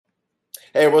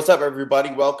Hey, what's up, everybody?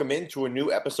 Welcome into a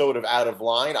new episode of Out of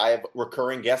Line. I have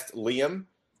recurring guest Liam.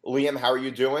 Liam, how are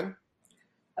you doing?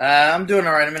 I'm doing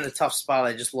all right. I'm in a tough spot.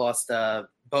 I just lost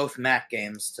both MAC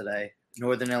games today,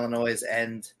 Northern Illinois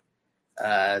and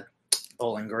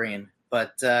Bowling Green.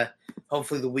 But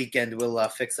hopefully the weekend will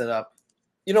fix it up.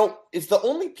 You know, it's the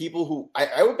only people who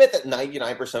I would bet that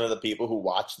 99% of the people who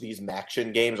watch these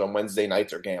MACtion games on Wednesday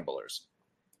nights are gamblers.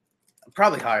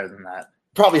 Probably higher than that.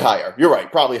 Probably higher. You're right.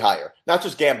 Probably higher. Not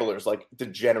just gamblers, like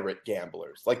degenerate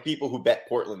gamblers, like people who bet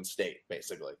Portland State,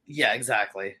 basically. Yeah,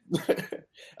 exactly.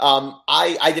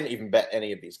 I didn't even bet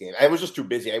any of these games. I was just too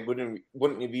busy. I wouldn't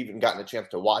have even gotten a chance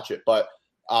to watch it. But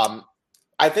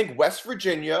I think West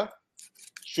Virginia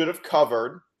should have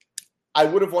covered. I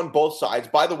would have won both sides.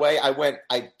 By the way,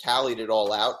 I tallied it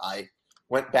all out. I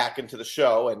went back into the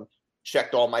show and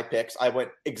checked all my picks. I went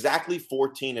exactly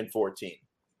 14-14.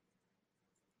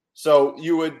 So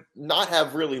you would not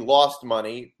have really lost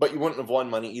money, but you wouldn't have won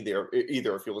money either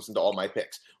if you listen to all my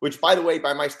picks. Which, by the way,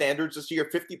 by my standards this year,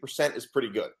 50% is pretty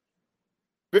good.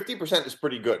 50% is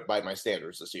pretty good by my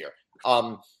standards this year.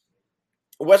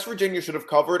 West Virginia should have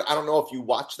covered. I don't know if you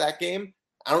watched that game.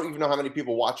 I don't even know how many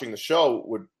people watching the show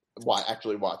would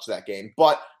actually watch that game.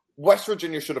 But West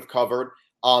Virginia should have covered.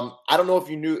 I don't know if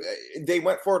you knew. They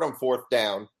went for it on fourth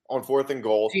down. On fourth and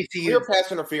goal. TCU. Clear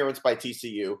pass interference by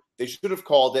TCU. They should have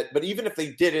called it, but even if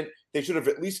they didn't, they should have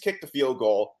at least kicked the field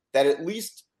goal. That at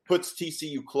least puts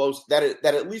TCU close. That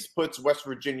at least puts West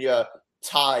Virginia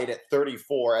tied at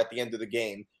 34 at the end of the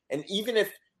game. And even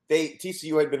if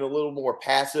TCU had been a little more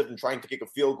passive and trying to kick a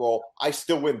field goal, I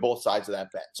still win both sides of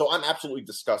that bet. So I'm absolutely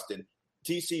disgusted.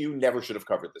 TCU never should have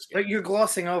covered this game. But you're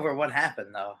glossing over what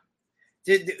happened, though.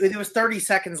 There was 30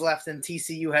 seconds left, and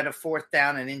TCU had a fourth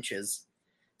down in inches.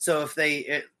 So if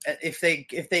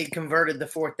they converted the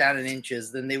fourth down in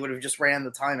inches, then they would have just ran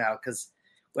the timeout because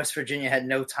West Virginia had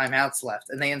no timeouts left,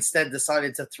 and they instead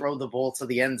decided to throw the ball to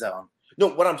the end zone. No,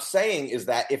 what I'm saying is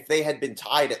that if they had been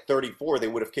tied at 34, they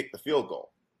would have kicked the field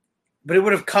goal. But it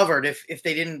would have covered if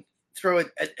they didn't throw it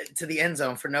to the end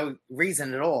zone for no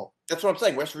reason at all. That's what I'm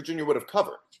saying. West Virginia would have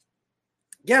covered.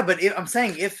 Yeah, but I'm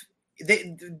saying if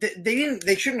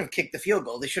they shouldn't have kicked the field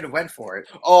goal. They should have went for it.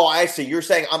 Oh, I see. You're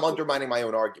saying I'm undermining my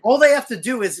own argument. All they have to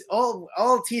do is all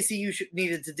TCU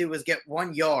needed to do was get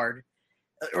 1 yard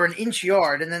or an inch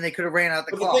yard, and then they could have ran out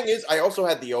the clock. The thing is, I also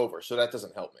had the over, so that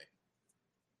doesn't help me.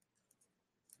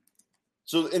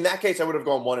 So in that case, I would have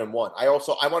gone 1-1.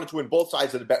 I wanted to win both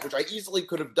sides of the bet, which I easily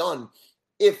could have done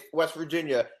if West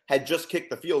Virginia had just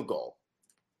kicked the field goal.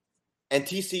 And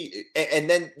and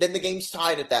then the game's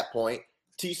tied at that point.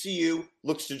 TCU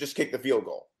looks to just kick the field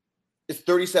goal. It's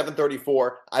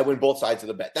 37-34. I win both sides of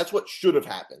the bet. That's what should have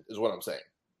happened, is what I'm saying.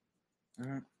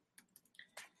 Mm-hmm.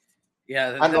 Yeah,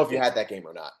 I don't know if you had that game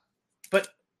or not. But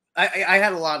I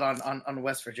had a lot on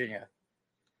West Virginia.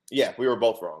 Yeah, we were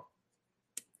both wrong.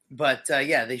 But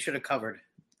yeah, they should have covered.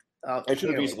 They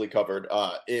should have easily covered.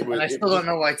 I still don't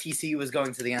know why TCU was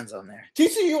going to the end zone there.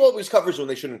 TCU always covers when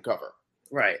they shouldn't cover.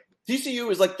 Right. TCU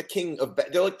is like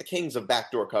they're like the kings of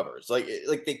backdoor covers. Like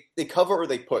they cover or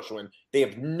they push when they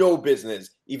have no business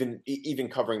even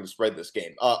covering the spread this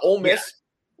game. Ole Miss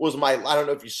was I don't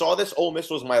know if you saw this. Ole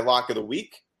Miss was my lock of the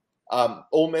week.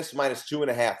 Ole Miss minus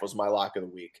 2.5 was my lock of the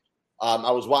week.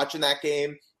 I was watching that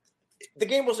game. The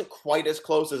game wasn't quite as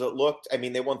close as it looked. I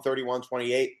mean, they won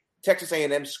 31-28. Texas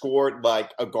A&M scored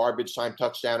like a garbage time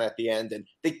touchdown at the end, and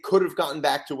they could have gotten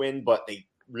back to win, but they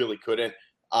really couldn't.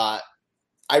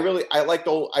 I really liked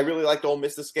Ole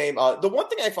Miss this game. The one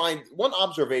thing I find, one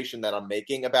observation that I'm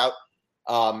making about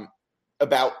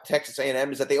Texas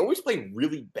A&M is that they always play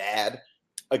really bad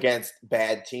against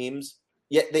bad teams.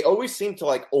 Yet they always seem to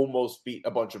like almost beat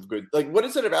a bunch of good. Like, what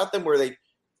is it about them where they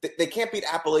can't beat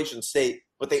Appalachian State,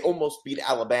 but they almost beat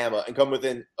Alabama and come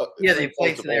within? They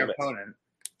play to their opponent.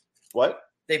 What?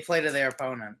 They play to their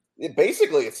opponent.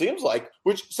 Basically, it seems like,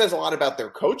 which says a lot about their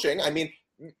coaching. I mean,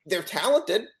 they're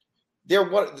talented. They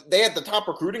had the top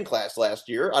recruiting class last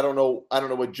year. I don't know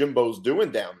what Jimbo's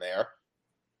doing down there.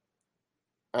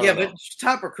 But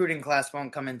top recruiting class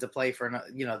won't come into play for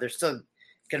they're still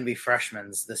going to be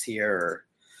freshmen this year or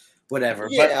whatever.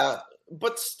 Yeah,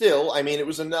 but still, I mean, it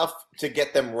was enough to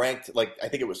get them ranked. Like I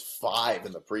think it was 5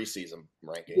 in the preseason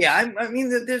rankings. Yeah, I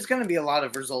mean, there's going to be a lot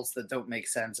of results that don't make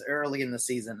sense early in the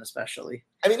season, especially.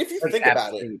 I mean, if you think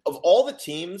about it, of all the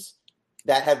teams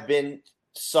that have been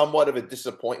somewhat of a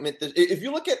disappointment. If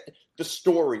you look at the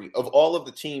story of all of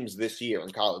the teams this year in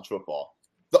college football,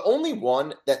 the only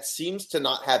one that seems to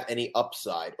not have any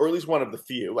upside, or at least one of the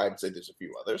few, I would say there's a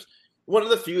few others, one of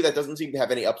the few that doesn't seem to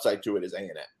have any upside to it is A&M.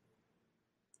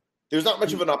 There's not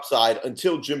much of an upside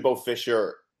until Jimbo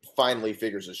Fisher finally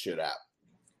figures his shit out.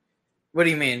 What do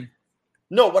you mean?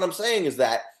 No, what I'm saying is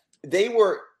that they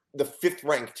were the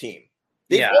 5th-ranked team.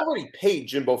 They've already paid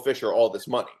Jimbo Fisher all this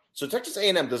money. So Texas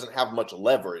A&M doesn't have much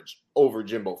leverage over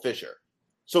Jimbo Fisher.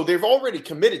 So they've already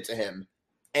committed to him,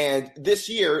 and this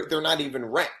year they're not even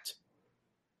ranked.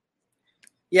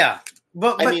 Yeah,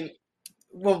 but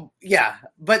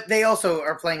but they also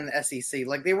are playing in the SEC.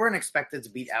 Like, they weren't expected to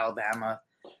beat Alabama.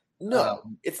 No,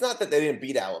 it's not that they didn't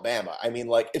beat Alabama. I mean,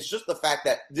 like, it's just the fact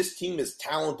that this team is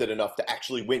talented enough to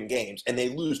actually win games, and they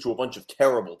lose to a bunch of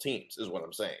terrible teams, is what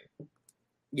I'm saying.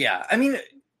 Yeah, I mean,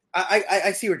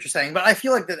 I see what you're saying, but I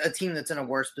feel like that a team that's in a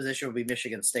worse position would be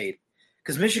Michigan State,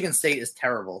 because Michigan State is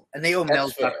terrible, and they owe Mel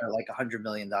Tucker like $100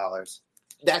 million.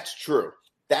 That's true.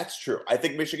 That's true. I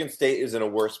think Michigan State is in a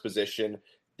worse position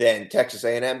than Texas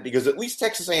A&M, because at least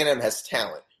Texas A&M has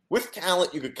talent. With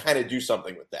talent, you could kind of do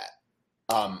something with that.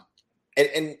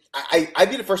 And I'd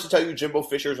be the first to tell you Jimbo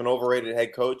Fisher is an overrated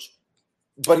head coach,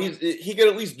 but he could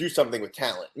at least do something with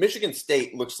talent. Michigan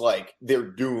State looks like they're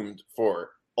doomed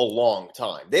for a long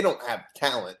time. They don't have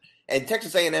talent, and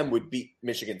Texas A&M would beat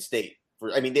Michigan State.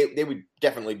 They would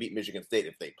definitely beat Michigan State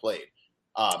if they played.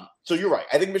 So you're right.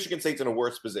 I think Michigan State's in a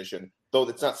worse position, though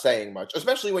that's not saying much,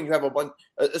 especially when you have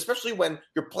especially when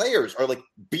your players are like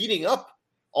beating up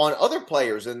on other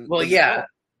players.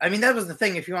 I mean, that was the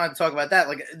thing. If you want to talk about that,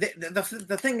 like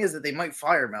the thing is that they might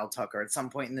fire Mel Tucker at some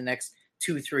point in the next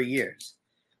 2-3 years.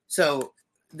 So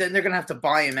then they're going to have to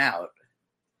buy him out.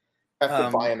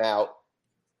 Buy him out.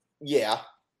 Yeah.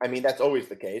 I mean, that's always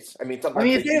the case. I mean, sometimes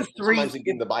if they have sometimes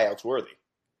the buyout's worthy.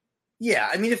 Yeah.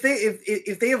 I mean, if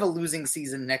they have a losing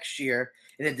season next year,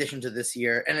 in addition to this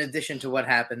year, in addition to what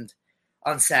happened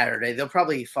on Saturday, they'll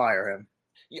probably fire him.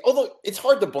 Although it's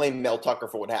hard to blame Mel Tucker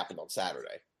for what happened on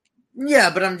Saturday.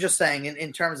 Yeah, but I'm just saying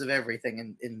in terms of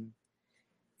everything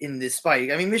in this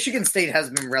fight. I mean, Michigan State has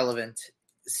been relevant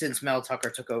since Mel Tucker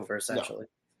took over, essentially. No,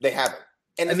 they haven't.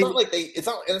 And it's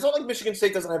not like Michigan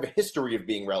State doesn't have a history of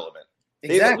being relevant.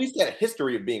 Exactly. They've at least had a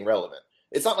history of being relevant.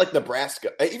 It's not like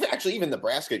Nebraska. Even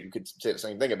Nebraska, you could say the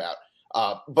same thing about.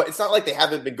 But it's not like they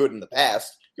haven't been good in the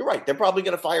past. You're right. They're probably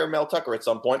going to fire Mel Tucker at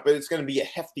some point, but it's going to be a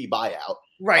hefty buyout.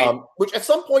 Right. Which at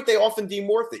some point they often deem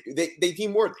worthy. They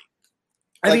deem worthy.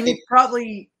 I mean, it's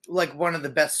probably like one of the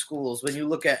best schools when you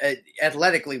look at it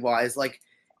athletically wise, like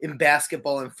in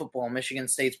basketball and football. Michigan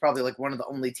State's probably like one of the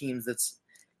only teams that's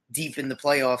deep in the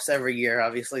playoffs every year,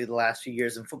 obviously the last few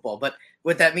years in football. But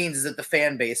what that means is that the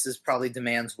fan base probably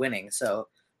demands winning. So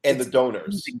the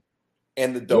donors.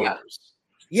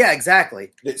 Yeah,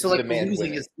 exactly. So like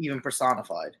losing is even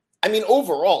personified. I mean,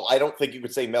 overall, I don't think you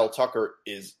could say Mel Tucker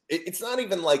is. It's not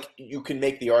even like you can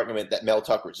make the argument that Mel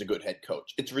Tucker is a good head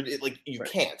coach. It's like you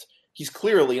can't. He's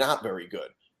clearly not very good.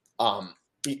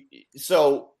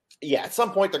 So yeah, at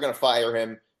some point they're going to fire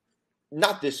him.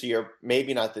 Not this year,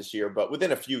 maybe not this year, but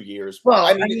within a few years. Well,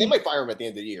 I mean they might fire him at the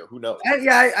end of the year. Who knows? At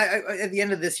the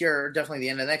end of this year, or definitely the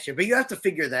end of next year. But you have to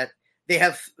figure that they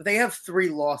have 3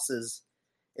 losses,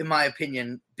 in my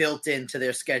opinion, built into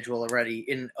their schedule already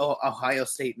in Ohio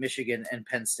State, Michigan, and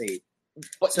Penn State.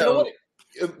 But so,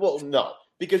 you know what? Well, no,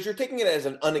 because you're taking it as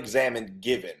an unexamined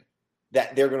given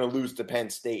that they're going to lose to Penn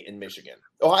State and Michigan.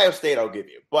 Ohio State, I'll give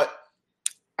you. But,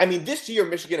 I mean, this year,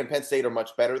 Michigan and Penn State are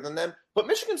much better than them. But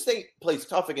Michigan State plays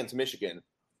tough against Michigan.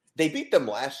 They beat them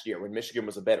last year when Michigan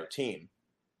was a better team.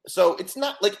 So it's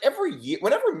not like every year,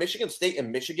 whenever Michigan State and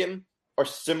Michigan are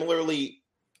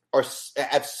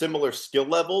at similar skill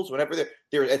levels, whenever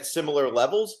they're at similar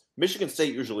levels, Michigan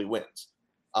State usually wins.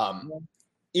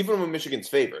 Even when Michigan's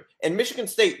favored. And Michigan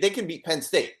State, they can beat Penn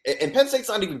State. And Penn State's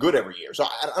not even good every year. So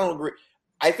I don't agree.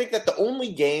 I think that the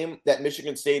only game that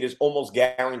Michigan State is almost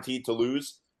guaranteed to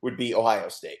lose would be Ohio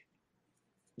State.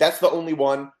 That's the only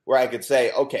one where I could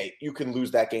say, okay, you can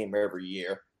lose that game every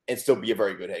year and still be a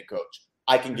very good head coach.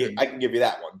 I can give you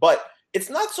that one. But it's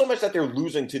not so much that they're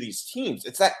losing to these teams.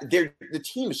 It's that the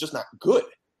team is just not good.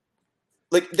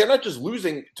 Like, they're not just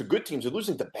losing to good teams. They're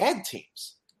losing to bad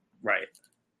teams. Right.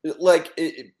 Like,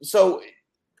 so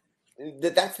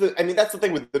that's the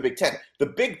thing with the Big Ten. The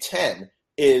Big Ten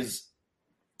is,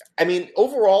 I mean,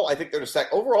 overall, I think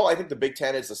I think the Big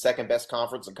Ten is the second best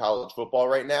conference in college football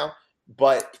right now.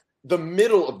 But the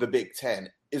middle of the Big Ten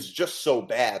is just so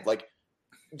bad. Like,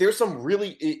 there's some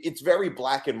really, it's very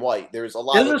black and white. There's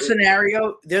a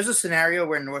scenario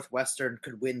where Northwestern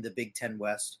could win the Big Ten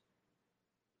West.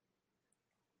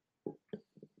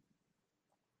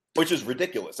 Which is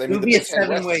ridiculous. I mean, it would be a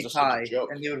 7-way tie,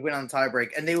 and they would win on tiebreak,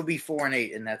 and they would be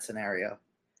 4-8 in that scenario.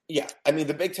 Yeah, I mean,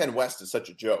 the Big Ten West is such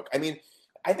a joke. I mean,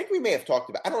 I think we may have talked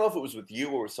about, I don't know if it was with you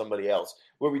or with somebody else,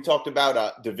 where we talked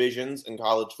about divisions in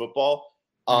college football.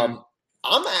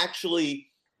 I'm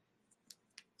actually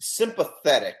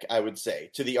sympathetic, I would say,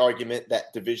 to the argument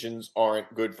that divisions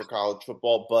aren't good for college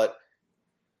football, but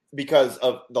because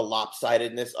of the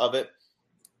lopsidedness of it.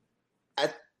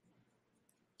 At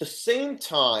the same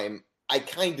time, I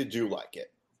kind of do like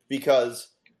it because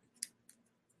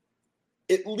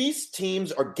at least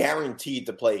teams are guaranteed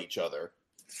to play each other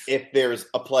if there's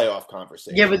a playoff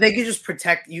conversation. Yeah, but they could just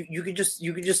protect you. You could just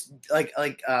like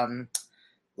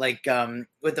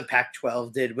what the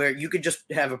Pac-12 did, where you could just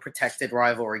have a protected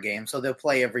rivalry game, so they'll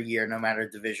play every year, no matter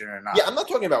division or not. Yeah, I'm not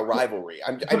talking about rivalry.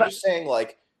 I'm just saying,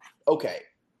 like, okay,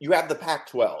 you have the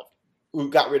Pac-12 who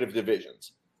got rid of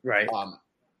divisions, right?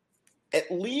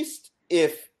 At least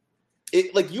if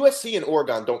it, like, USC and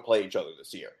Oregon don't play each other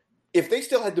this year. If they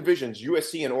still had divisions,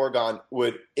 USC and Oregon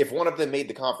would, if one of them made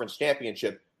the conference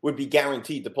championship, would be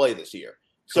guaranteed to play this year.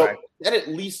 So Correct. That at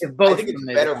least, I think it's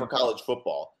better for college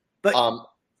football. But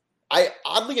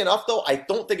oddly enough, though, I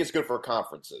don't think it's good for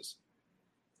conferences.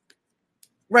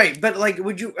 Right, but like,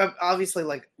 would you obviously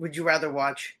would you rather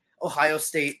watch Ohio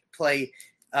State play,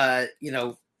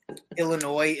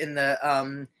 Illinois in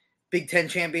the Big Ten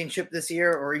championship this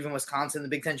year, or even Wisconsin in the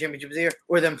Big Ten championship this year,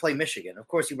 or them play Michigan? Of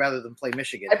course, you'd rather them play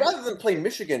Michigan. I'd rather them play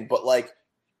Michigan, but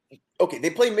okay, they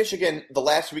play Michigan the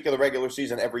last week of the regular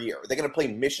season every year. Are they going to play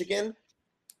Michigan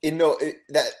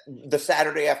the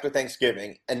Saturday after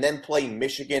Thanksgiving and then play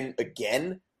Michigan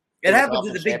again? It happens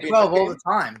in the Big 12 all the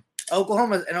time.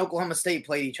 Oklahoma and Oklahoma State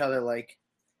played each other like.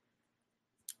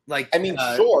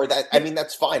 Sure.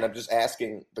 That's fine. I'm just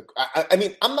asking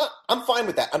I'm fine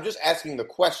with that. I'm just asking the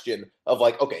question of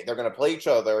okay, they're going to play each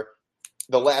other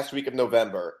the last week of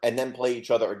November and then play each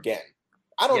other again.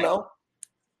 I don't know.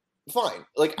 Fine.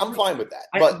 I'm fine with that.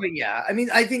 But yeah,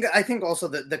 I think also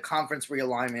that the conference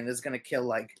realignment is going to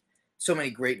kill so many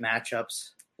great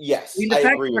matchups. Yes. The fact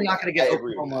that we're not going to get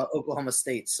Oklahoma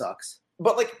State sucks.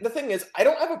 But the thing is, I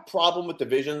don't have a problem with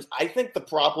divisions. I think the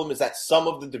problem is that some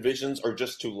of the divisions are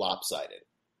just too lopsided.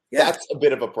 Yeah. That's a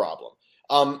bit of a problem.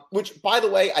 Which, by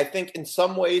the way, I think in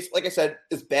some ways, like I said,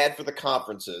 is bad for the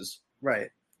conferences. Right.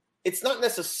 It's not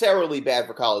necessarily bad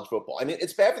for college football. I mean,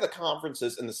 it's bad for the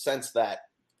conferences in the sense that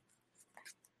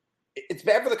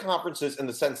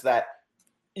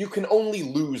you can only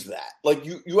lose that.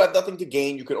 You have nothing to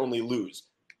gain, you can only lose.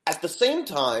 At the same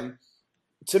time,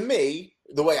 to me,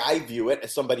 the way I view it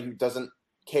as somebody who doesn't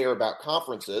care about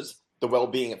conferences, the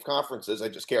well-being of conferences, I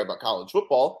just care about college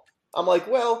football. I'm like,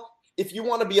 well, if you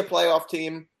want to be a playoff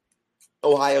team,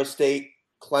 Ohio State,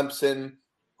 Clemson,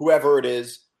 whoever it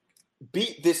is,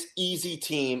 beat this easy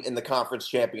team in the conference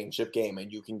championship game and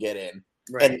you can get in.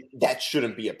 Right. And that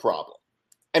shouldn't be a problem.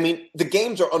 I mean, the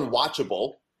games are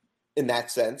unwatchable in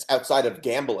that sense, outside of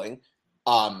gambling.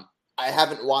 I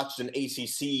haven't watched an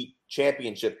ACC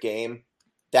championship game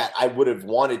that I would have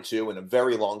wanted to in a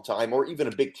very long time, or even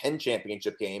a Big Ten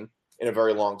championship game in a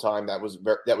very long time that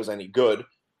was any good.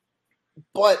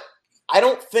 But I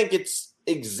don't think it's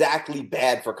exactly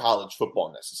bad for college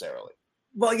football necessarily.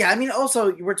 Well, yeah, I mean,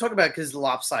 also we're talking about because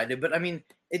lopsided, but I mean,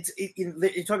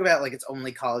 you talk about it's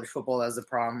only college football as the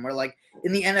problem. Where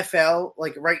in the NFL,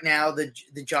 right now, the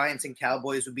Giants and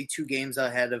Cowboys would be 2 games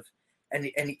ahead of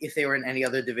any if they were in any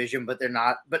other division, but they're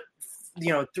not. But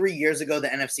 3 years ago, the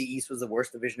NFC East was the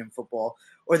worst division in football,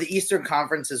 or the Eastern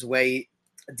Conference is way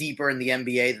deeper in the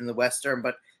NBA than the Western.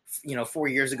 But 4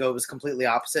 years ago, it was completely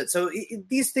opposite. So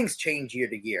these things change year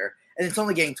to year, and it's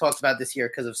only getting talked about this year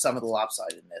because of some of the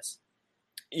lopsidedness.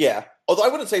 Yeah, although I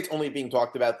wouldn't say it's only being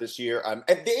talked about this year. And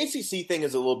the ACC thing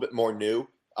is a little bit more new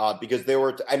because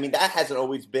that hasn't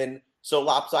always been so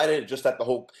lopsided. Just that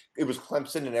it was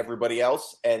Clemson and everybody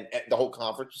else, and the whole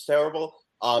conference was terrible.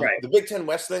 Right. The Big Ten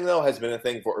West thing, though, has been a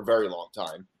thing for a very long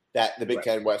time, that the Big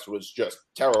Ten West was just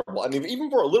terrible. I mean, even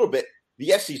for a little bit,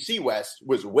 the SEC West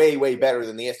was way, way better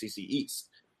than the SEC East.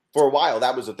 For a while,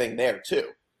 that was a thing there, too.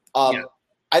 I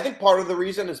think part of the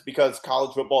reason is because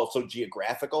college football is so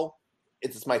geographical.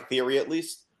 It's my theory, at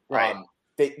least. Right.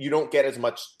 That you don't get as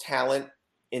much talent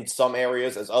in some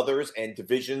areas as others, and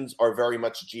divisions are very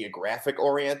much geographic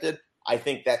oriented. I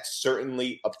think that's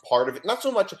certainly a part of it. Not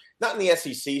in the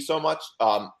SEC so much.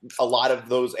 A lot of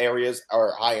those areas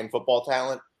are high in football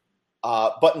talent.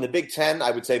 But in the Big Ten, I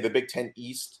would say the Big Ten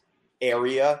East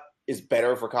area is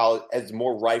better for college, is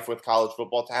more rife with college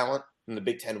football talent than the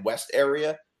Big Ten West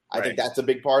area. I think that's a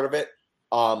big part of it.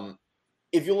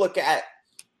 If you look at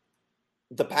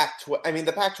the Pac-12,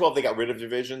 the Pac-12, they got rid of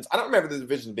divisions. I don't remember the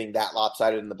divisions being that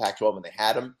lopsided in the Pac-12 when they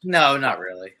had them. No, not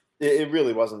really. It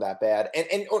really wasn't that bad.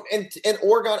 And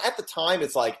Oregon, at the time,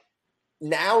 it's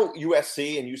now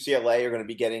USC and UCLA are going to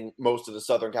be getting most of the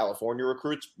Southern California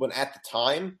recruits. When at the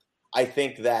time, I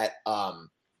think that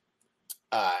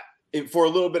for a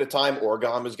little bit of time,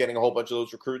 Oregon was getting a whole bunch of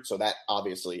those recruits, so that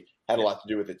obviously had a lot to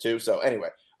do with it too. So anyway,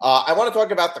 I want to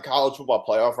talk about the college football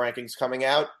playoff rankings coming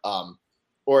out,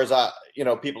 or as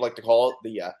people like to call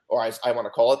it or as I want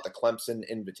to call it, the Clemson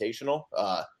Invitational.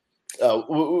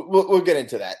 We'll get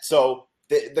into that. So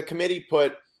the committee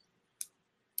put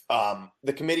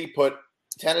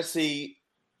Tennessee,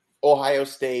 Ohio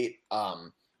State,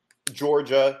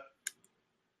 Georgia,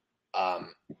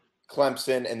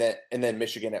 Clemson, and then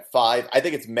Michigan at 5. I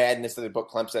think it's madness that they put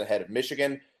Clemson ahead of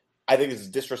Michigan. I think it's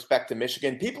disrespect to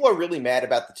Michigan. People are really mad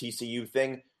about the TCU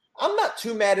thing. I'm not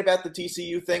too mad about the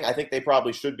TCU thing. I think they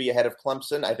probably should be ahead of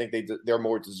Clemson. I think they're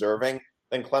more deserving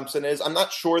than Clemson is. I'm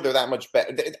not sure they're that much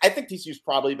better. I think TCU is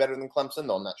probably better than Clemson,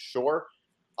 though I'm not sure.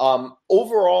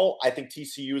 Overall, I think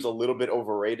TCU is a little bit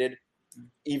overrated,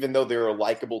 even though they're a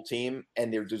likable team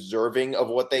and they're deserving of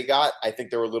what they got. I think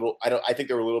they're a little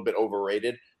bit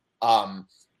overrated.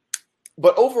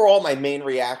 But overall, my main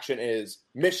reaction is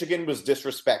Michigan was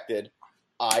disrespected.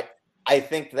 I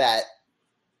think that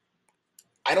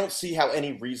I don't see how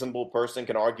any reasonable person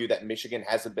can argue that Michigan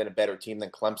hasn't been a better team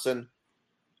than Clemson.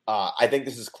 I think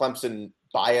this is Clemson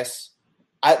bias.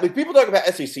 People talk about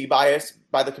SEC bias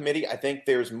by the committee. I think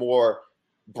there's more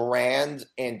brand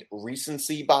and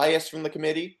recency bias from the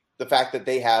committee. The fact that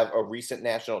they have a recent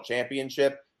national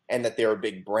championship and that they're a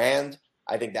big brand,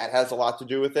 I think that has a lot to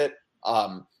do with it.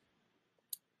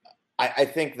 I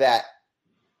think that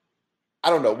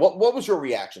I don't know. What was your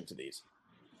reaction to these?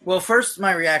 Well, first,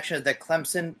 my reaction is that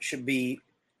Clemson should be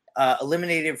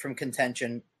eliminated from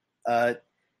contention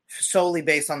solely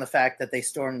based on the fact that they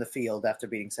stormed the field after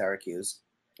beating Syracuse,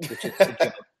 which is a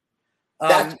joke.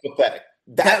 That's pathetic.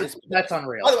 That's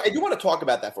unreal. By the way, I do want to talk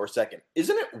about that for a second.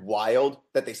 Isn't it wild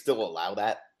that they still allow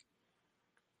that?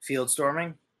 Field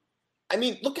storming? I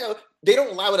mean, look how they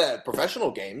don't allow it at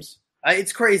professional games.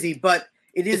 It's crazy, but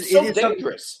it is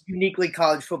dangerous. Uniquely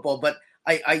college football, but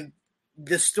I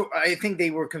think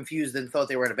they were confused and thought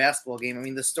they were at a basketball game. I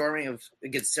mean, the storming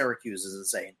against Syracuse is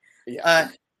insane. Yeah.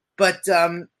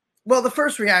 Well, the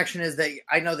first reaction is that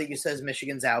I know that you says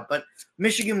Michigan's out, but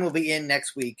Michigan will be in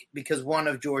next week because one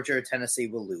of Georgia or Tennessee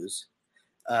will lose.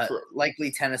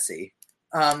 Likely Tennessee.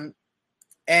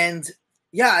 And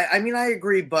yeah, I mean, I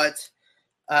agree, but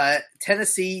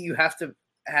Tennessee, you have to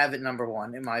have it number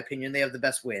one, in my opinion. They have the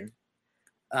best win.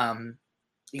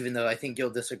 Even though I think you'll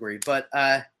disagree, but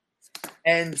I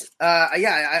didn't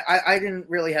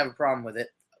really have a problem with it,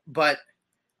 but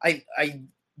I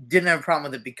didn't have a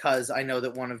problem with it because I know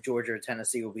that one of Georgia or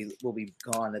Tennessee will be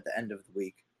gone at the end of the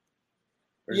week.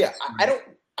 Yeah, I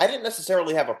didn't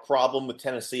necessarily have a problem with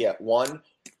Tennessee at 1.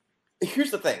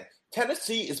 Here's the thing: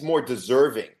 Tennessee is more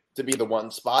deserving to be the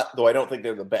 1 spot, though I don't think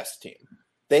they're the best team.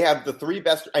 They have the 3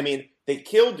 best. I mean, they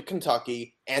killed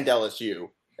Kentucky and LSU.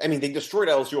 I mean, they destroyed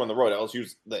LSU on the road.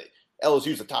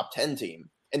 LSU's a top 10 team,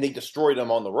 and they destroyed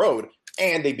them on the road,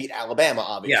 and they beat Alabama,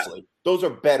 obviously. Yeah. Those are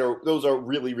better. Those are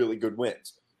really, really good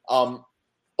wins.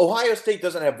 Ohio State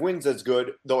doesn't have wins as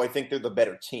good, though I think they're the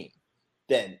better team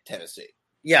than Tennessee.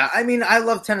 Yeah, I mean, I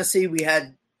love Tennessee. We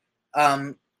had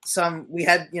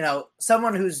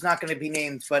someone who's not going to be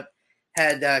named, but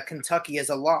had Kentucky as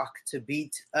a lock to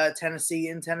beat Tennessee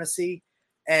in Tennessee.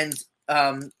 And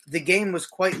the game was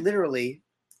quite literally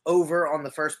over on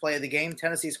the first play of the game.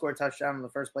 Tennessee scored a touchdown on the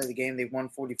first play of the game. They won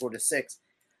 44-6.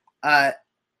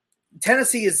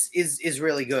 Tennessee is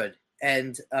really good,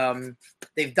 and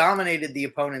they've dominated the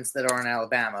opponents that are in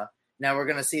Alabama. Now we're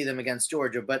going to see them against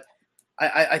Georgia, but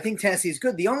I think Tennessee is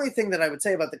good. The only thing that I would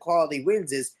say about the quality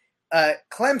wins is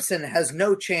Clemson has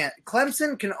no chance.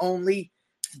 Clemson can only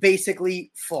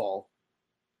basically fall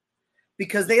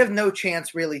because they have no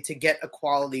chance really to get a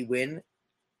quality win.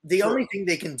 The only thing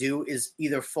they can do is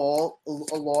either fall,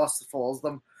 a loss falls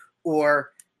them,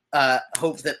 or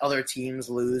hope that other teams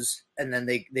lose, and then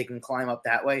they can climb up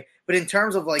that way. But in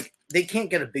terms of they can't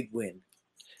get a big win.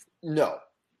 No.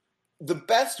 The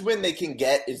best win they can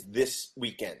get is this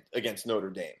weekend against Notre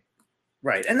Dame.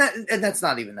 Right. And that's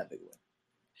not even that big a win.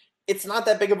 It's not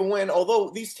that big of a win,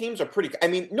 although these teams are pretty – I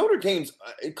mean, Notre Dame's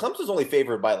 – Clemson's only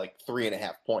favored by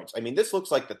 3.5 points. I mean, this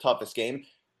looks like the toughest game.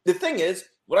 The thing is,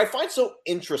 what I find so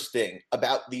interesting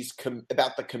about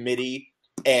about the committee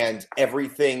and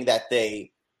everything that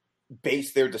they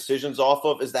base their decisions off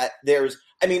of is that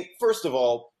first of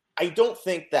all, I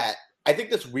think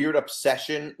this weird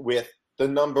obsession with the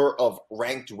number of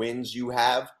ranked wins you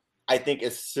have, I think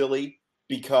is silly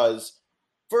because,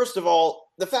 first of all,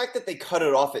 the fact that they cut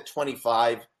it off at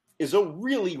 25 is a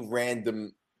really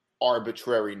random,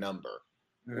 arbitrary number.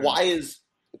 Mm. Why is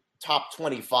top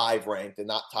 25 ranked and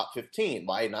not top 15?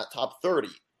 Why not top 30?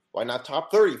 Why not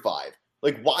top 35?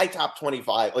 Like, why top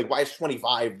 25? Like, why is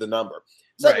 25 the number?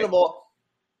 Second Right. of all,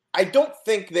 I don't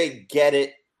think they get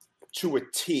it to a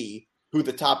T who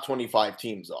the top 25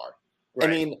 teams are. Right.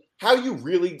 I mean, how you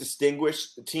really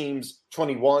distinguish the teams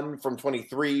 21 from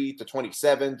 23 to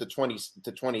 27 to 20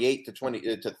 to 28 to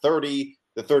 20 to 30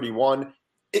 to 31,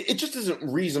 it just isn't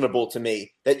reasonable to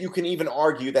me that you can even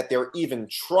argue that they're even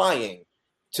trying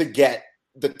to get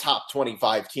the top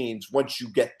 25 teams once you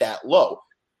get that low.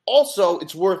 Also,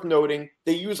 it's worth noting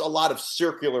they use a lot of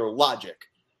circular logic.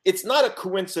 It's not a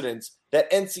coincidence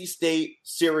that NC State,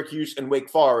 Syracuse, and Wake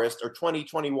Forest are 20,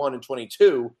 21, and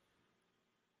 22.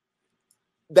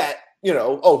 That,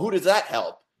 who does that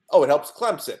help? Oh, it helps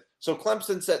Clemson. So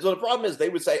Clemson said, so the problem is they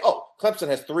would say, oh, Clemson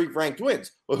has 3 ranked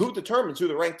wins. Well, who determines who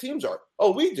the ranked teams are?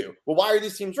 Oh, we do. Well, why are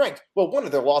these teams ranked? Well, one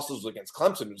of their losses was against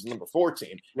Clemson, who's the number 4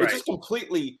 team. Right. It's just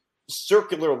completely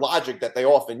circular logic that they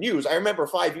often use. I remember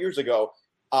 5 years ago,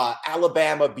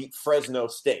 Alabama beat Fresno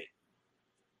State.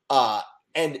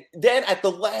 And then at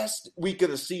the last week of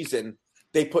the season,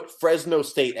 they put Fresno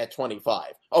State at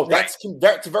 25. Oh,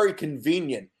 that's very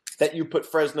convenient that you put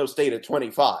Fresno State at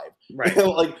 25. Right.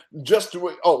 Like,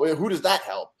 who does that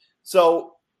help?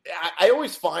 So I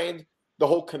always find the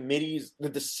whole committee's, the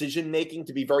decision-making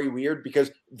to be very weird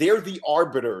because they're the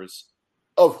arbiters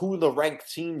of who the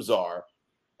ranked teams are.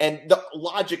 And the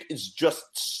logic is just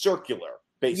circular,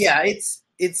 basically. Yeah,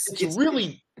 it's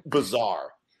really bizarre.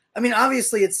 I mean,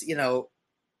 obviously it's,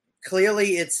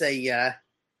 clearly it's a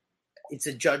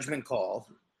judgment call.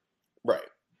 Right.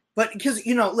 But because,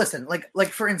 listen, like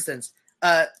for instance,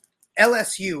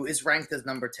 LSU is ranked as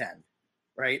number 10,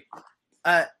 right?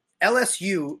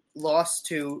 LSU lost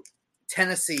to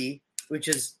Tennessee, which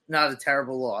is not a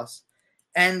terrible loss,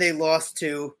 and they lost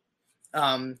to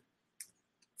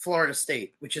Florida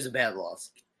State, which is a bad loss.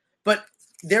 But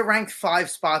they're ranked 5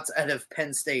 spots out of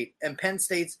Penn State, and Penn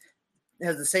State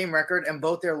has the same record, and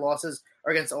both their losses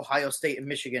are against Ohio State and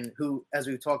Michigan, who, as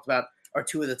we've talked about, are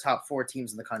 2 of the top 4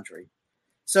 teams in the country.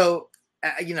 So,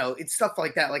 it's stuff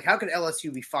like that. Like, how could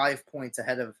LSU be 5 points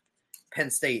ahead of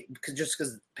Penn State just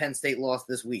because Penn State lost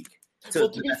this week? So,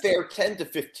 to be fair, 10 to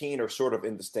 15 are sort of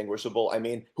indistinguishable. I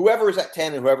mean, whoever's at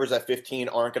 10 and whoever's at 15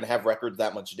 aren't going to have records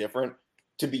that much different,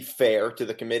 to be fair to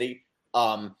the committee.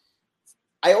 I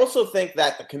also think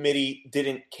that the committee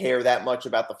didn't care that much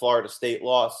about the Florida State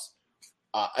loss.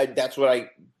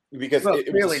 Because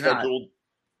it was scheduled. Not.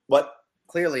 What?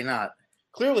 Clearly not.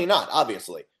 Clearly not,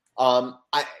 obviously.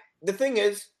 The thing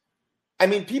is, I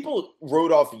mean, people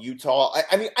wrote off Utah.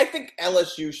 I think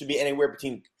LSU should be anywhere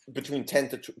between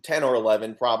 10 or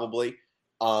 11, probably.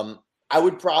 I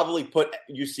would probably put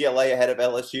UCLA ahead of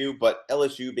LSU, but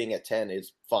LSU being at 10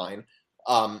 is fine.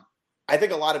 I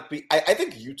think I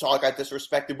think Utah got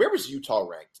disrespected. Where was Utah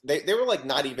ranked? They were like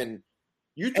not even.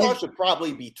 Utah should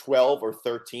probably be 12 or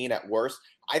 13 at worst.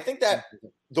 I think that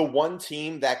the one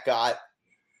team that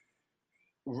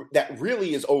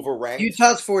really is overranked.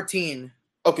 Utah's 14.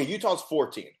 Okay, Utah's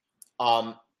 14.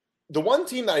 The one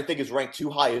team that I think is ranked too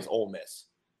high is Ole Miss.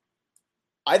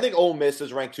 I think Ole Miss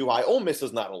is ranked too high. Ole Miss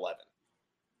is not 11.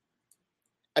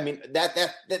 I mean,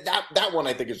 that one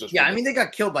I think is just ridiculous. I mean, they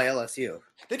got killed by LSU.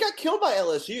 They got killed by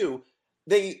LSU.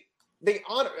 They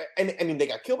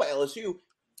got killed by LSU.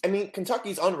 I mean,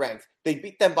 Kentucky's unranked. They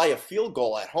beat them by a field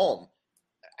goal at home.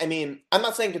 I mean, I'm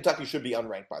not saying Kentucky should be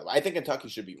unranked, by the way. I think Kentucky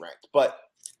should be ranked. But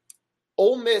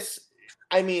Ole Miss,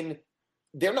 I mean,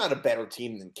 they're not a better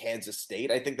team than Kansas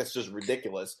State. I think that's just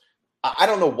ridiculous. I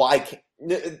don't know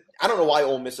why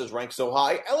Ole Miss is ranked so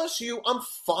high. LSU, I'm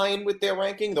fine with their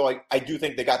ranking, though I do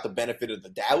think they got the benefit of the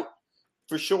doubt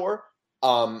for sure.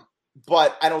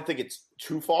 But I don't think it's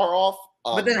too far off.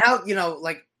 But then how,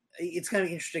 it's going to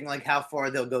be interesting, like how far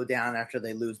they'll go down after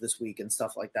they lose this week and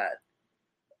stuff like that.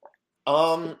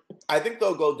 I think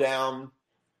they'll go down.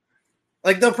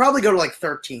 Like they'll probably go to like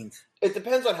 13th. It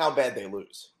depends on how bad they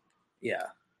lose. Yeah.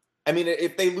 I mean,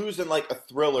 if they lose in like a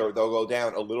thriller, they'll go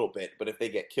down a little bit. But if they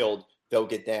get killed, they'll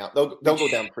get down. They'll go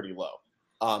down pretty low.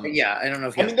 Yeah, I don't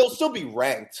know if. They'll still be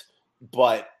ranked,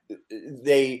 but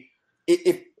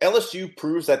if LSU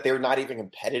proves that they're not even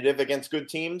competitive against good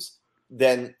teams,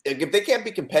 then if they can't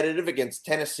be competitive against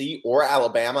Tennessee or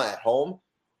Alabama at home,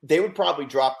 they would probably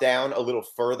drop down a little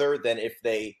further than if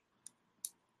they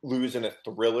lose in a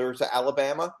thriller to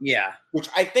Alabama. Yeah, which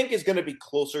I think is going to be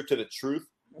closer to the truth.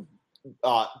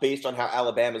 Based on how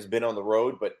Alabama's been on the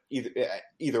road, but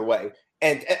either way.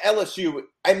 And LSU,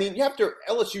 I mean,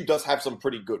 LSU does have some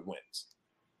pretty good wins.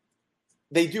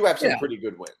 They do have some pretty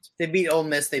good wins. They beat Ole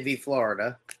Miss. They beat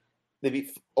Florida. They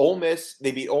beat Ole Miss.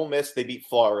 They beat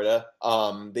Florida.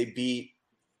 They beat.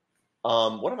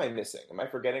 What am I missing? Am I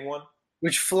forgetting one?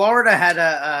 Which Florida had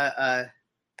I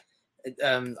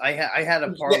had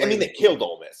a parlay. I mean, they killed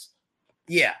Ole Miss.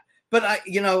 Yeah, but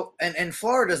and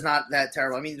Florida's not that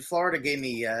terrible. I mean, Florida gave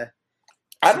me.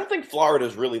 I don't think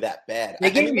Florida's really that bad.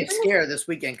 They gave me a scare this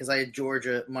weekend because I had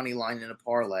Georgia money line in a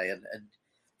parlay, and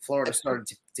Florida started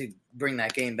to bring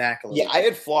that game back a little. Yeah, I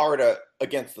had Florida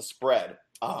against the spread.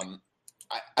 I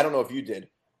don't know if you did.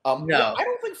 No, I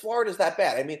don't think Florida's that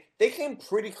bad. I mean, they came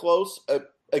pretty close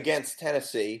against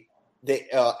Tennessee. They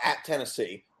at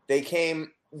Tennessee. They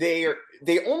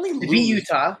only beat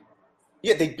Utah.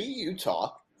 Yeah, they beat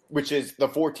Utah, which is the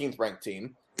 14th ranked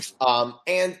team.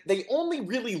 And they only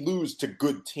really lose to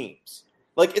good teams.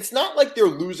 Like, it's not like they're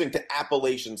losing to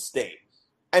Appalachian State.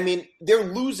 I mean, they're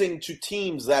losing to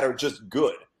teams that are just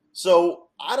good. So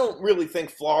I don't really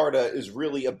think Florida is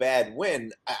really a bad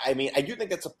win. I mean, I do think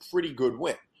that's a pretty good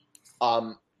win,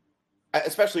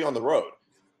 especially on the road.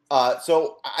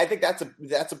 So I think that's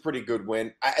a pretty good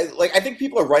win. I think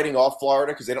people are writing off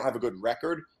Florida because they don't have a good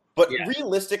record. But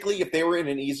realistically, if they were in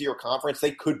an easier conference,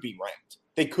 they could be ranked.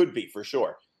 They could be for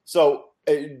sure. So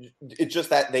it's just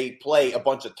that they play a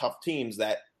bunch of tough teams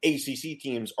that ACC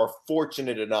teams are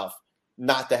fortunate enough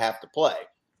not to have to play.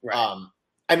 Right.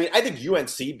 I mean, I think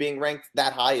UNC being ranked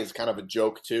that high is kind of a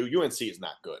joke too. UNC is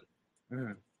not good.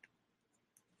 Mm.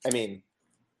 I mean,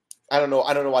 I don't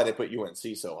know why they put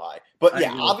UNC so high. But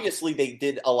yeah, obviously they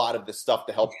did a lot of this stuff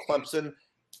to help Clemson.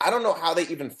 I don't know how they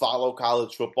even follow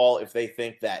college football if they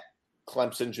think that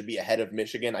Clemson should be ahead of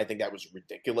Michigan. I think that was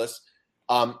ridiculous.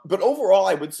 But overall,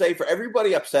 I would say for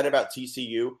everybody upset about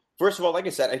TCU, first of all, like I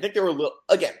said, I think they were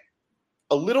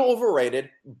a little overrated,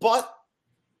 but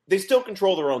they still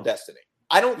control their own destiny.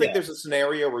 I don't think there's a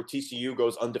scenario where TCU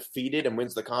goes undefeated and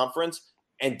wins the conference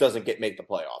and doesn't make the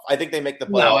playoff. I think they make the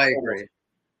playoff. No, I agree.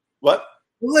 What?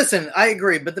 Listen, I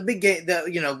agree, but the big game,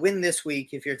 win this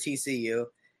week if you're TCU,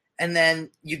 and then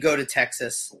you go to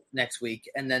Texas next week,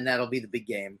 and then that'll be the big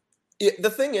game. Yeah, the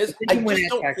thing is, I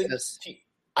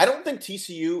don't think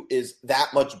TCU is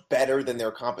that much better than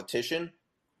their competition.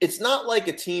 It's not like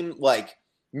a team like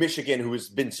Michigan who has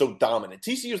been so dominant.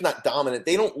 TCU is not dominant.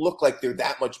 They don't look like they're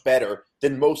that much better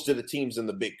than most of the teams in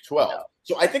the Big 12. No.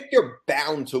 So I think they're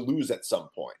bound to lose at some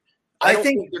point. I don't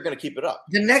think they're going to keep it up.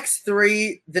 The next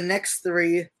three,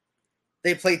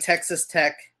 they play Texas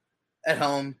Tech at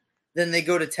home. Then they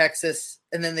go to Texas,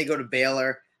 and then they go to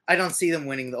Baylor. I don't see them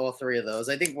winning all three of those.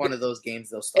 I think one of those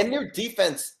games they'll start. And their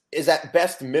defense is at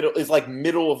best middle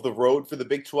of the road for the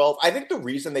Big 12. I think the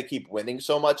reason they keep winning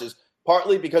so much is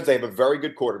partly because they have a very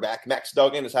good quarterback. Max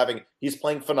Duggan he's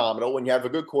playing phenomenal. When you have a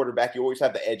good quarterback, you always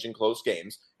have the edge in close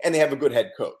games, and they have a good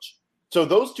head coach. So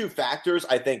those two factors,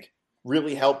 I think,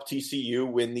 really help TCU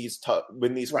win these close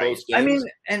games. I mean,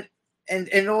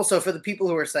 and also for the people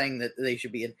who are saying that they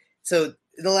should be in. So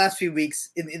in the last few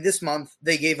weeks, in this month,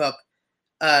 they gave up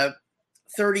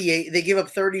 38. They gave up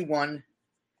 31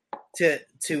 to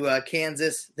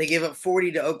Kansas. They gave up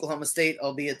 40 to Oklahoma State,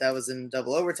 albeit that was in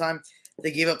double overtime. They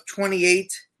gave up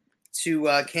 28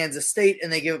 to Kansas State,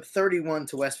 and they gave up 31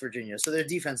 to West Virginia. So their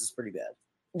defense is pretty bad.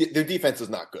 Their defense is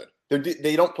not good.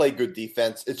 They don't play good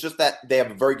defense. It's just that they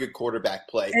have a very good quarterback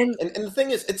play. And the thing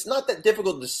is, it's not that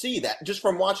difficult to see that just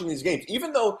from watching these games.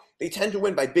 Even though they tend to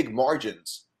win by big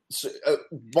margins,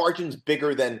 margins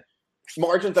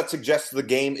that suggest the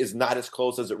game is not as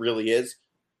close as it really is.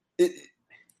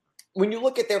 When you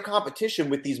look at their competition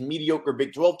with these mediocre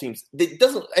Big 12 teams,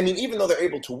 even though they're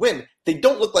able to win, they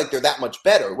don't look like they're that much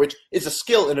better, which is a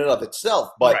skill in and of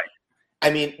itself. But right. I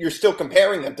mean, you're still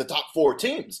comparing them to top four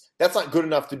teams. That's not good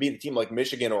enough to beat a team like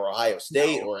Michigan or Ohio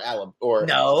State or Alabama.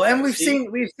 No, and we've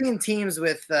seen teams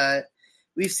with bad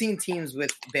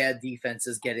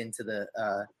defenses get into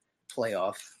the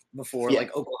playoff before,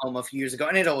 like Oklahoma a few years ago,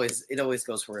 and it always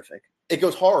goes horrific. It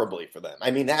goes horribly for them. I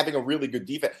mean, having a really good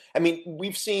defense. I mean,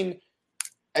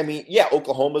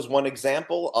 Oklahoma's one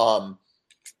example.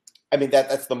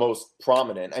 That's the most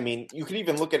prominent. I mean, you could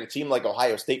even look at a team like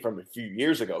Ohio State from a few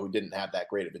years ago who didn't have that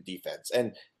great of a defense.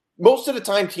 And most of the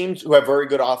time, teams who have very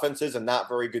good offenses and not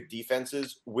very good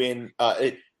defenses win.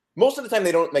 Most of the time,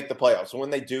 they don't make the playoffs. So when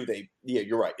they do,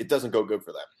 you're right. It doesn't go good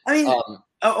for them. I mean,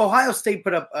 Ohio State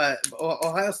put up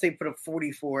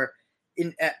 44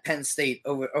 at Penn State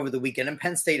over the weekend, and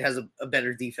Penn State has a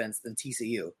better defense than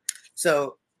TCU.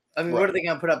 So, I mean, What are they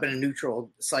going to put up in a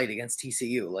neutral site against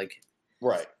TCU?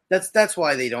 Right. That's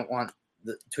why they don't want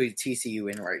the TCU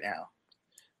in right now.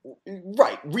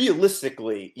 Right.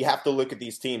 Realistically, you have to look at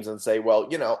these teams and say, well,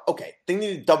 okay, they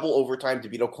need double overtime to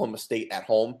beat Oklahoma State at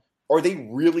home. Are they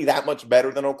really that much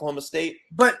better than Oklahoma State?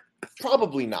 But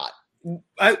probably not.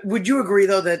 Would you agree,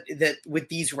 though, that with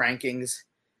these rankings,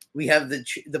 we have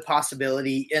the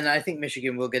possibility, and I think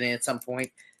Michigan will get in at some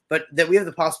point, but that we have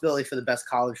the possibility for the best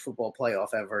college football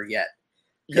playoff ever yet.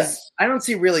 Because I don't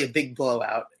see really a big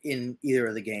blowout in either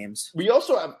of the games. We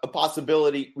also have a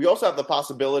possibility. We also have the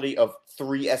possibility of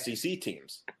 3 SEC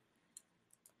teams.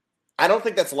 I don't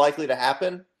think that's likely to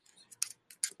happen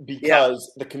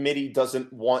because the committee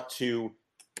doesn't want to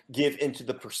give into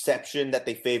the perception that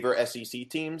they favor SEC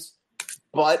teams,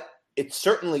 but it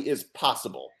certainly is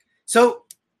possible. So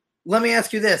let me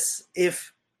ask you this.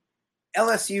 If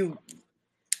LSU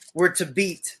were to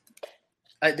beat,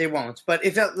 they won't, but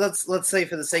if let's say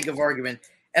for the sake of argument,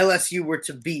 LSU were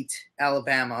to beat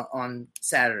Alabama on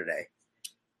Saturday,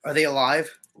 are they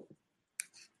alive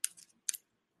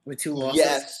with 2 losses?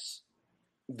 Yes,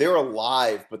 they're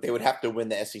alive, but they would have to win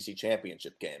the SEC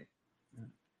championship game.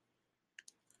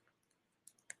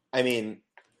 I mean,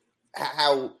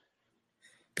 how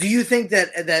do you think that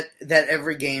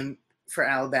every game for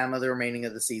Alabama the remaining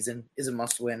of the season is a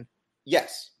must-win?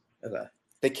 Yes. Okay.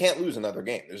 They can't lose another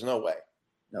game. There's no way.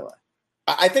 No way.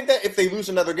 I think that if they lose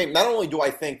another game, not only do I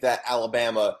think that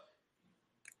Alabama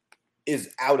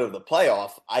is out of the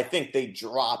playoff, I think they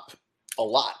drop a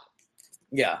lot.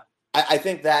 Yeah. I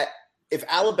think that if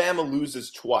Alabama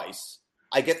loses twice,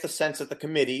 I get the sense that the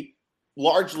committee,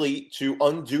 largely to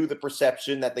undo the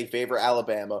perception that they favor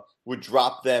Alabama, would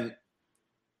drop them.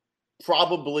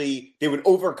 Probably they would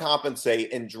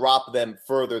overcompensate and drop them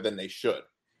further than they should,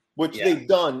 which they've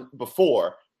done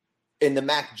before in the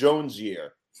Mac Jones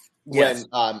year when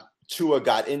Tua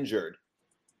got injured.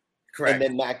 Correct. And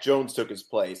then Mac Jones took his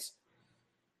place.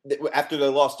 After they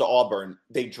lost to Auburn,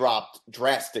 they dropped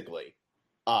drastically.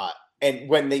 And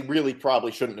when they really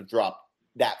probably shouldn't have dropped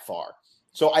that far.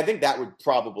 So I think that would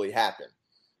probably happen.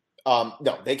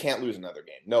 No, they can't lose another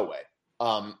game. No way.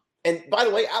 And by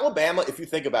the way, Alabama, if you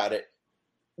think about it,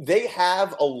 they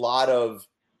have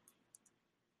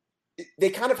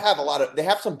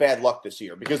some bad luck this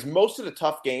year because most of the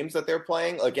tough games that they're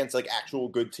playing against like actual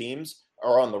good teams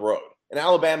are on the road. And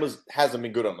Alabama hasn't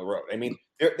been good on the road. I mean,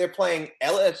 they're playing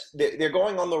LSU. They're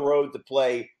going on the road to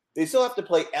play. They still have to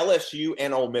play LSU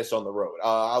and Ole Miss on the road.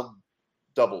 I'll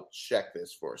double check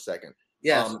this for a second.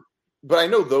 Yes. But I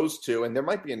know those two, and there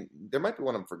might be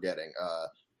one I'm forgetting.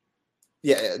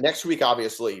 Next week,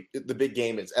 obviously, the big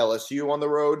game is LSU on the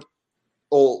road,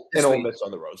 Ole Miss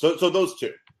on the road. So those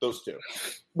two.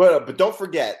 But don't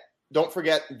forget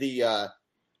the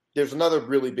there's another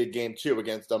really big game too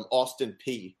against Austin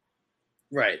P.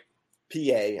 Right. PA.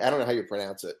 I don't know how you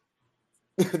pronounce it.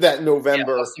 that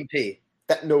November Austin P.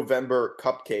 That November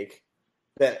cupcake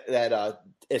that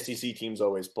SEC teams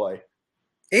always play.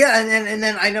 Yeah, and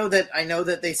then I know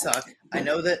that they suck. I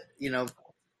know that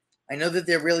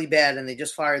they're really bad and they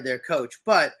just fired their coach.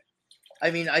 But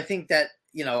I mean, I think that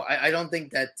I don't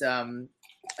think that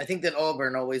I think that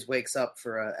Auburn always wakes up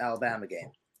for an Alabama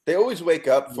game. They always wake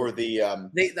up for the.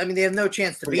 They have no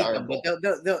chance to beat them, but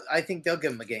I think they'll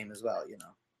give them a game as well.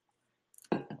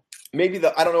 Maybe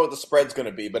I don't know what the spread's going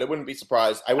to be, but I wouldn't be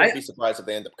surprised if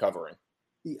they end up covering.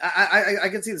 I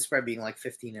can see the spread being like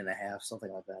 15.5, something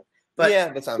like that. But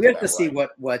yeah, that sounds. We have to see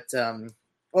what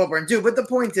Auburn do. But the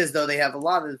point is, though, they have a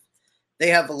lot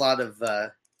of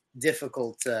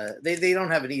difficult. They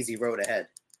don't have an easy road ahead.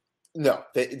 No,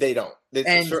 they don't.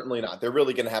 Certainly not. They're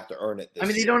really going to have to earn it.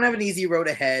 They don't have an easy road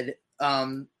ahead.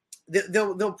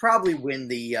 They'll probably win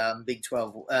the Big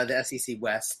 12, the SEC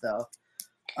West, though.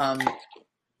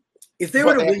 If they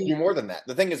were to win, do more than that.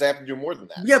 The thing is, they have to do more than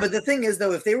that. Yeah, but the thing is,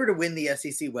 though, if they were to win the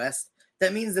SEC West,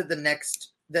 that means that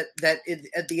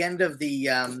at the end of the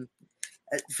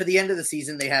for the end of the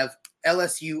season, they have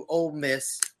LSU, Ole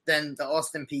Miss, then the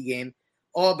Austin P game,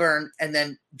 Auburn, and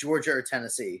then Georgia or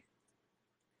Tennessee.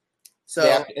 So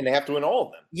they have to win all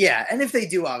of them. Yeah, and if they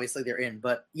do, obviously they're in.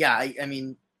 But yeah, I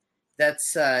mean,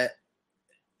 that's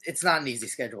it's not an easy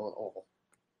schedule at all.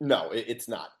 No, it's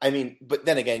not. I mean, but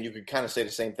then again, you could kind of say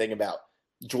the same thing about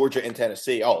Georgia and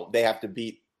Tennessee. Oh, they have to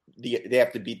beat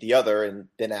the other, and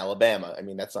then Alabama. I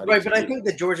mean, that's not right. But I think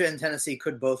that Georgia and Tennessee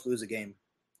could both lose a game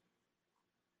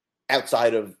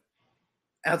outside of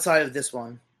this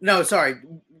one. No, sorry,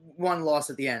 one loss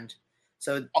at the end.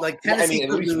 So like Tennessee, at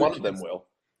least one of them will.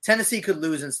 Tennessee could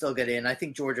lose and still get in. I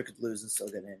think Georgia could lose and still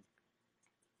get in.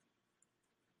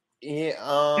 Yeah,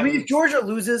 I mean, if Georgia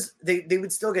loses, they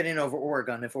would still get in over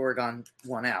Oregon if Oregon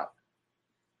won out.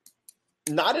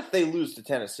 Not if they lose to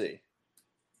Tennessee.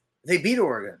 They beat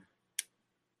Oregon.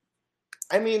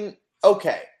 I mean,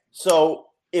 okay. So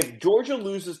if Georgia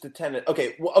loses to Tennessee,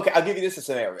 okay, I'll give you this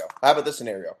scenario. How about this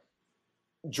scenario?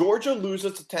 Georgia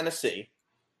loses to Tennessee.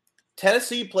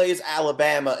 Tennessee plays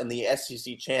Alabama in the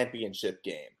SEC championship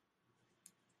game.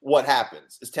 what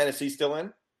happens? Is Tennessee still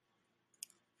in?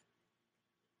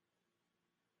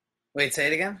 Wait, say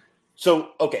it again?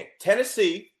 So, okay,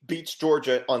 Tennessee beats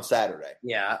Georgia on Saturday.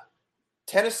 Yeah.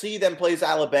 Tennessee then plays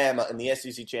Alabama in the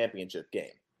SEC championship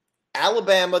game.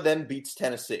 Alabama then beats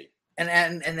Tennessee. And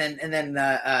then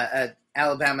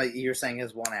Alabama, you're saying,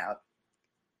 has won out.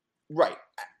 Right.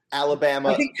 Alabama.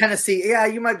 I think Tennessee, yeah,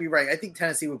 you might be right. I think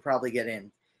Tennessee would probably get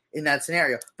in that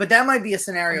scenario. But that might be a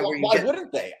scenario where you why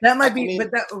wouldn't they? That might be,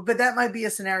 but that might be a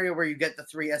scenario where you get the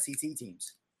 3 SEC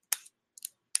teams.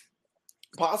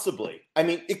 Possibly. I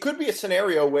mean, it could be a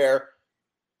scenario where,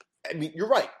 I mean, you're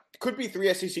right. It could be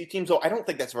 3 SEC teams, though I don't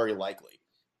think that's very likely.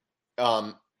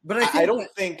 But I don't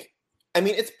think. I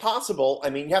mean, it's possible. I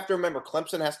mean, you have to remember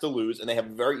Clemson has to lose, and they have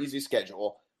a very easy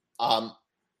schedule.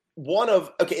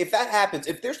 If that happens,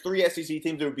 if there's 3 SEC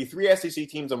teams, there would be 3 SEC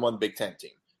teams and 1 Big Ten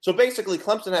team. So basically,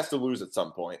 Clemson has to lose at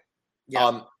some point.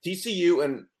 Yeah.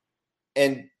 TCU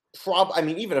I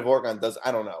mean, even if Oregon does,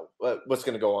 I don't know what's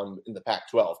going to go on in the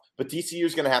Pac-12, but TCU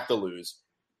is going to have to lose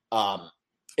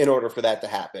in order for that to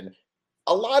happen.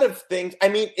 A lot of things. I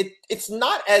mean, it's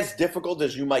not as difficult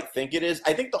as you might think it is.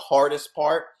 I think the hardest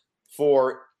part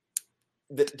to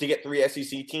get 3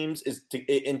 SEC teams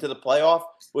into the playoff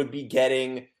would be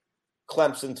getting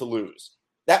Clemson to lose.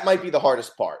 That might be the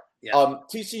hardest part. Yeah.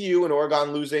 TCU and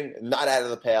Oregon losing, not out of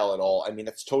the pale at all. I mean,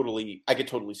 I could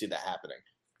totally see that happening.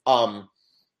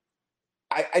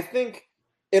 I think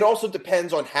it also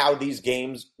depends on how these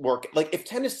games work. Like, if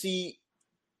Tennessee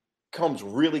comes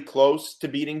really close to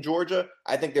beating Georgia,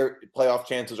 I think their playoff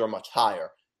chances are much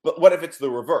higher. But what if it's the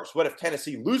reverse? What if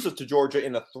Tennessee loses to Georgia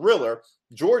in a thriller,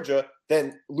 Georgia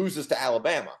then loses to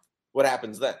Alabama? What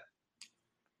happens then?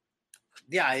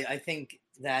 Yeah, I think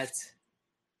that.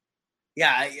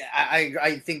 Yeah,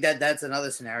 I think that's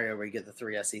another scenario where you get the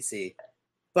 3 SEC.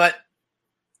 But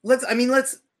let's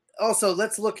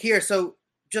look here. So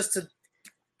just to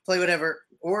play whatever,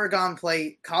 Oregon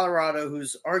play Colorado,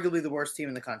 who's arguably the worst team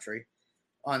in the country,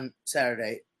 on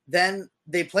Saturday. Then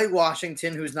they play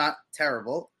Washington, who's not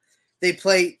terrible. They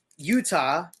play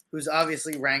Utah, who's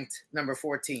obviously ranked number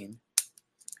 14.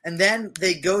 And then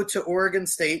they go to Oregon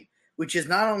State, which is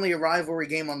not only a rivalry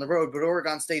game on the road, but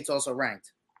Oregon State's also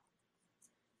ranked.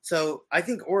 So I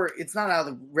think it's not out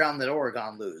of the realm that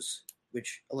Oregon lose,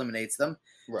 which eliminates them.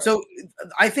 Right. So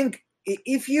I think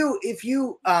if you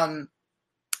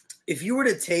were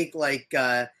to take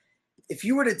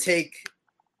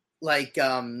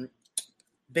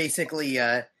basically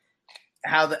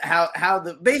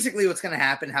basically what's going to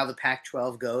happen, how the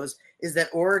Pac-12 goes, is that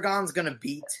Oregon's going to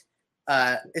beat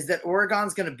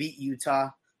Utah,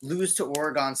 lose to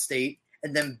Oregon State,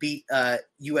 and then beat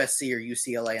USC or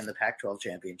UCLA in the Pac-12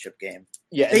 championship game.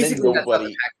 Yeah, basically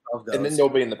and then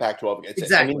nobody in the Pac-12 gets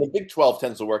exactly. I mean, the Big 12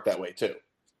 tends to work that way too.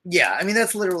 Yeah, I mean,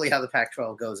 that's literally how the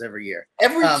Pac-12 goes every year.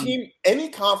 Every team, any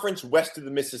conference west of the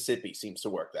Mississippi seems to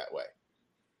work that way.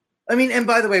 I mean, and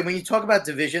by the way, when you talk about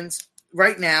divisions,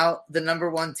 right now the number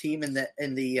 1 team in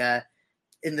the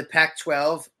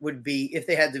Pac-12 would be, if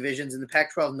they had divisions in the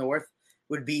Pac-12 North,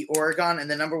 would be Oregon,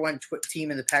 and the number 1 team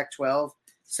in the Pac-12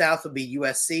 South would be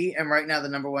USC. And right now, the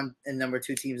number 1 and number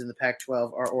 2 teams in the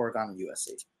Pac-12 are Oregon and USC.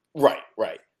 Right.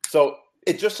 So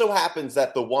it just so happens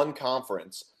that the one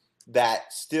conference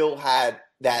that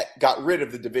got rid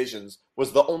of the divisions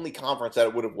was the only conference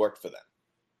that would have worked for them.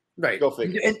 Right. Go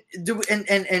figure. And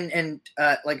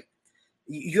like,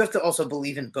 you have to also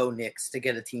believe in Bo Nix to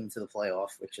get a team to the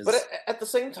playoff, which is. But at the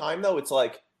same time, though, it's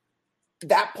like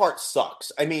that part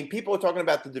sucks. I mean, people are talking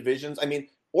about the divisions. I mean,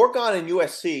 Oregon and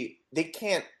USC, they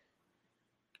can't.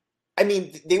 I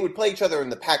mean, they would play each other in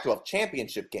the Pac-12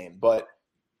 championship game, but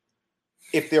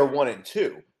if they're 1 and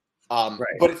 2, right.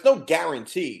 But it's no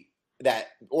guarantee that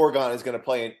Oregon is going to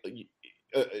play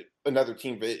another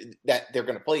team that they're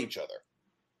going to play each other.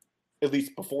 At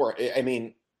least before. I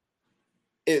mean,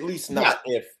 at least not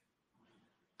if.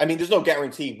 I mean, there's no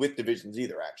guarantee with divisions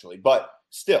either, actually. But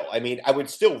still, I mean, I would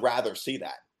still rather see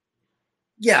that.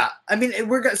 Yeah, I mean,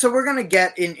 we're going to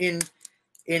get in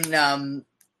the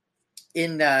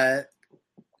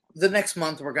next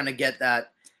month. We're going to get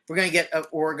that. We're going to get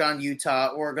Oregon, Utah,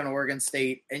 Oregon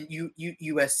State, and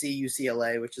USC,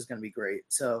 UCLA, which is going to be great.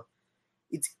 So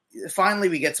it's finally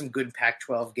we get some good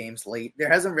Pac-12 games late.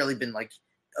 There hasn't really been like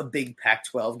a big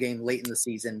Pac-12 game late in the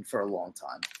season for a long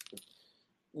time.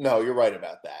 No, you're right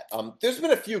about that. There's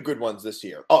been a few good ones this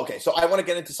year. Okay, so I want to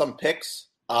get into some picks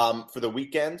for the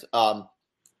weekend.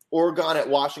 Oregon at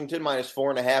Washington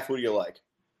 -4.5. Who do you like?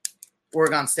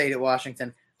 Oregon State at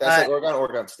Washington. That's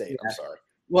Oregon State. Yeah. I'm sorry.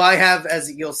 Well, I have,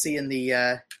 as you'll see in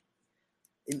the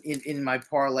in my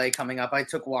parlay coming up. I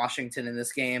took Washington in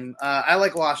this game. I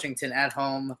like Washington at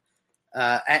home,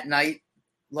 at night.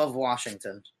 Love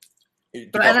Washington.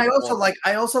 But and I also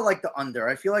like the under.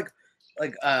 I feel like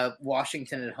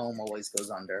Washington at home always goes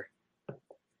under.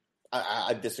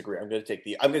 I disagree. I'm going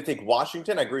to take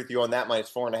Washington. I agree with you on that,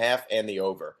 -4.5 and the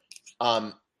over.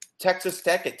 Texas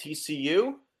Tech at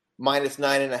TCU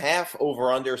 -9.5,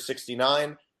 over under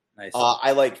 69. Nice.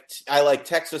 I like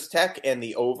Texas Tech and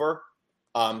the over.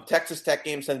 Texas Tech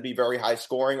games tend to be very high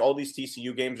scoring. All these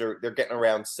TCU games they're getting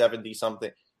around 70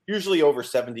 something, usually over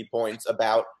 70 points.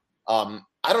 About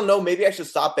I don't know. Maybe I should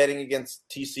stop betting against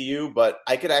TCU, but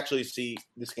I could actually see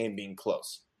this game being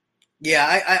close. Yeah,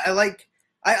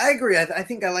 I agree. I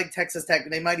think I like Texas Tech.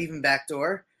 They might even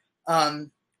backdoor.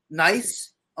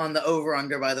 Nice on the over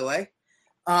under, by the way.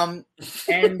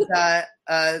 And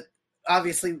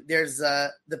obviously there's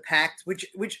the Pact, which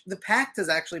the Pact has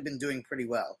actually been doing pretty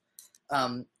well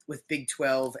with Big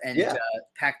 12 and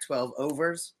Pac-12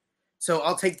 overs. So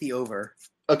I'll take the over.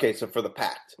 Okay, so for the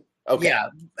Pact. Okay. Yeah,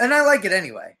 and I like it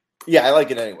anyway. Yeah, I like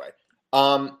it anyway.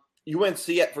 UNC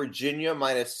at Virginia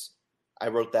minus. I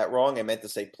wrote that wrong. I meant to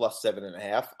say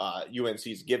 +7.5. UNC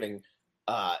is giving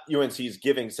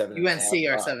 7.5. UNC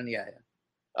or 7,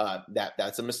 yeah.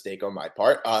 That's a mistake on my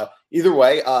part. Either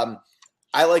way,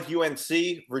 I like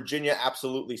UNC. Virginia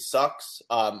absolutely sucks.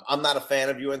 I'm not a fan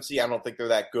of UNC. I don't think they're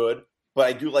that good, but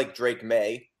I do like Drake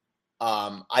May.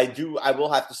 I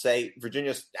will have to say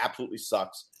Virginia absolutely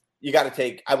sucks. You got to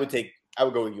take. I would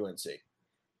go with UNC.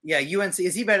 Yeah, UNC.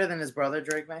 Is he better than his brother,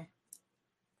 Drake May?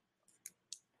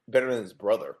 Better than his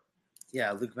brother.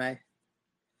 Yeah, Luke May.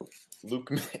 Luke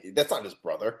May. That's not his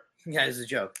brother. Yeah, it's a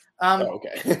joke.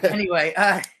 Okay. Anyway,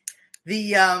 I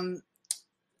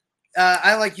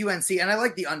like UNC and I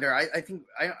like the under. I think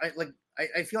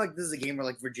I feel like this is a game where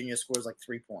like Virginia scores like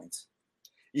 3 points.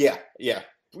 Yeah.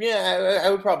 I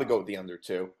would probably go with the under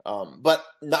too, but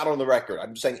not on the record.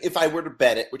 I'm just saying if I were to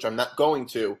bet it, which I'm not going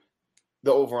to,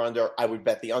 the over-under, I would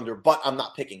bet the under, but I'm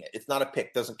not picking it. It's not a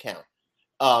pick. Doesn't count.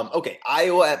 Okay,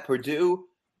 Iowa at Purdue,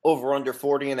 over-under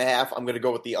 40.5. I'm going to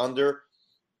go with the under.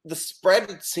 The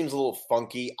spread seems a little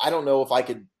funky. I don't know if I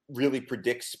could really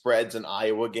predict spreads in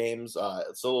Iowa games.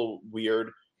 It's a little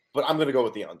weird, but I'm going to go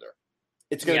with the under.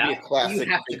 It's going to be a classic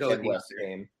Big Ten West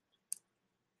game.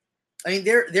 I mean,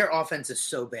 their offense is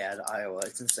so bad, Iowa.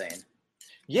 It's insane.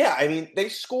 Yeah, I mean, they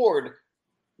scored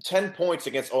 10 points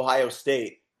against Ohio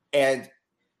State, and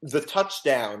the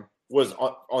touchdown was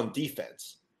on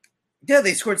defense. Yeah,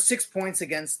 they scored 6 points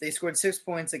against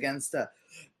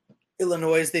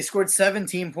Illinois. They scored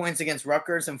 17 points against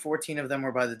Rutgers, and 14 of them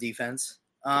were by the defense.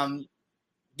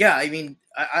 Yeah, I mean,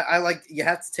 I like you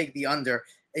have to take the under.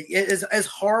 It is as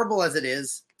horrible as it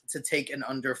is to take an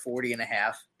under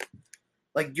 40.5.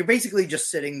 Like you're basically just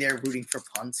sitting there rooting for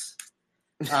punts.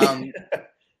 And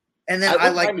then I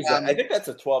like. I think that's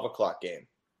a 12:00 game.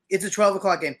 It's a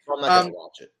 12:00 game. So I'm not going to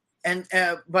watch it. And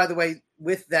by the way,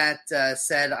 with that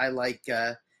said, I like.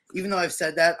 Even though I've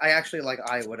said that, I actually like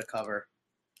Iowa to cover.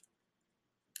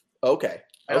 Okay.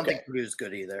 I don't think Purdue's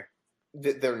good either.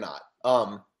 They're not.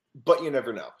 But you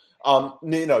never know.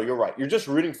 No, you're right. You're just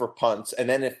rooting for punts, and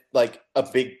then if like a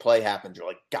big play happens, you're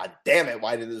like, God damn it!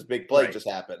 Why did this big play just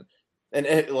happen?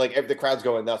 And like if the crowd's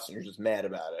going nuts, and you're just mad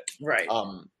about it. Right.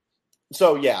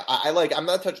 So yeah, I'm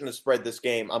not touching the spread this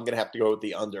game. I'm gonna have to go with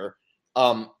the under.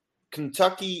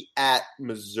 Kentucky at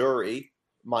Missouri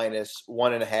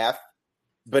 -1.5.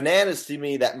 Bananas to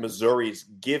me that Missouri's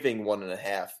giving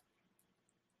 1.5.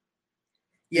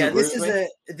 Yeah, this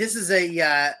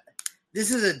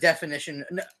is a definition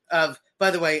of.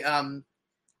 By the way, I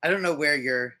don't know where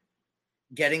you're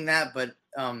getting that, but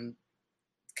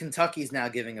Kentucky's now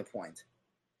giving a point.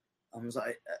 So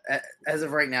as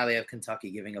of right now, they have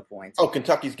Kentucky giving a point. Oh,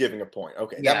 Kentucky's giving a point.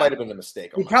 Okay, that might have been a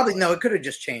mistake. It could have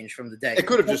just changed from the day. It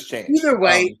could have just changed. Either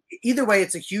way,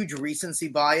 it's a huge recency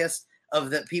bias of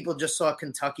that people just saw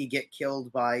Kentucky get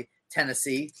killed by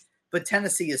Tennessee, but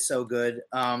Tennessee is so good.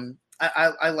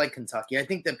 I like Kentucky. I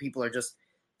think that people are just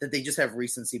have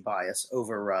recency bias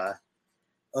over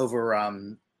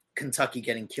Kentucky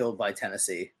getting killed by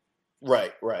Tennessee.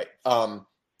 Right.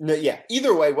 No, yeah.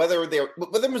 Either way, whether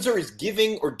Missouri's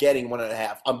giving or getting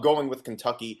 1.5, I'm going with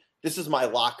Kentucky. This is my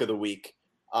lock of the week.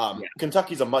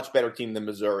 Kentucky's a much better team than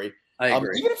Missouri. I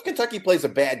agree. Even if Kentucky plays a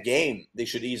bad game, they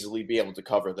should easily be able to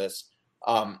cover this.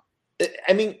 I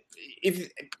mean,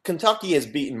 if Kentucky has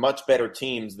beaten much better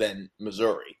teams than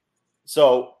Missouri,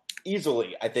 so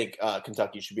easily, I think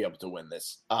Kentucky should be able to win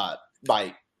this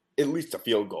by at least a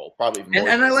field goal, probably even more.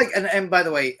 And I like, and by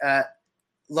the way,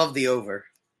 love the over.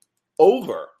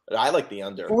 Over. I like the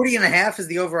under. 40.5 is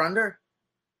the over under.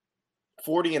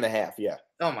 40.5. Yeah.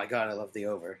 Oh my God, I love the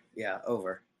over. Yeah,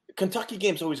 over. Kentucky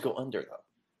games always go under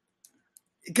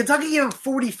though. Kentucky gave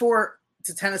 44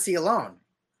 to Tennessee alone.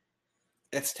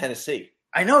 It's Tennessee.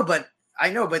 I know, but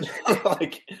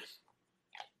like,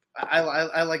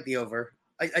 I like the over.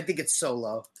 I think it's so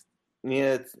low.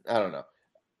 yeah, I don't know.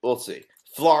 We'll see.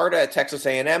 Florida at Texas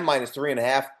A&M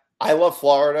 -3.5. I love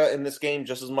Florida in this game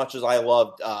just as much as I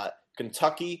loved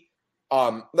Kentucky.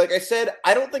 Like I said,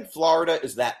 I don't think Florida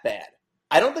is that bad.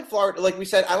 I don't think Florida, like we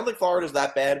said, I don't think Florida is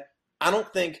that bad. The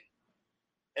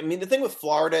thing with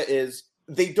Florida is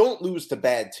they don't lose to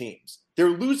bad teams. They're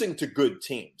losing to good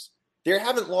teams. They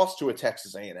haven't lost to a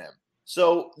Texas A&M.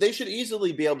 So they should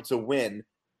easily be able to win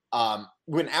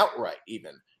outright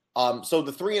even. So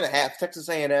the 3.5, Texas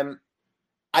A&M,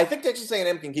 I think Texas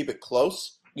A&M can keep it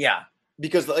close. Yeah.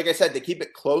 Because, like I said, they keep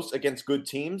it close against good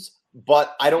teams,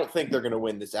 but I don't think they're going to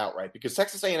win this outright because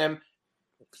Texas A&M,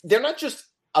 they're not just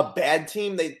a bad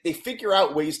team. They figure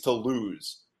out ways to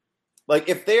lose. Like,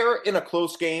 if they're in a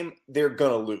close game, they're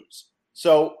going to lose.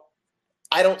 So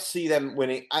I don't see them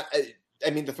winning. The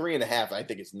 3.5, I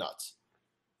think is nuts.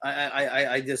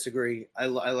 I disagree. I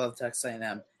love Texas A&M.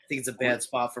 I think it's a bad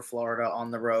spot for Florida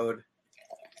on the road.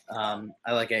 I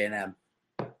like A&M.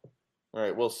 All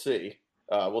right, we'll see.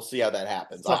 We'll see how that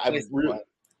happens. It's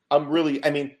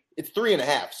it's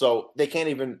 3.5, so they can't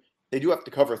even. They do have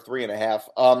to cover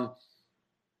 3.5.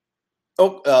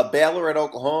 Baylor at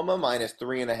Oklahoma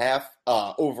 -3.5.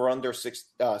 Over under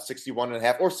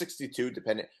 61.5 or 62,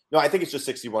 depending. No, I think it's just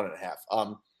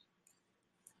 61.5.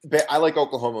 I like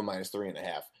Oklahoma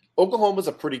 -3.5. Oklahoma's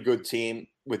a pretty good team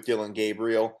with Dylan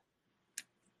Gabriel.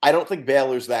 I don't think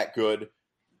Baylor's that good.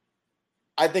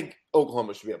 I think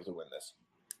Oklahoma should be able to win this.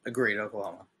 Agreed,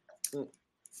 Oklahoma.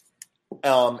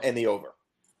 And the over.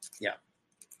 Yeah.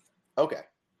 Okay.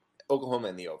 Oklahoma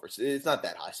and the over. It's not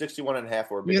that high.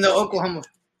 61.5 or a big. Even though Oklahoma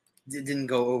didn't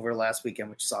go over last weekend,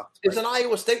 which sucked. It's an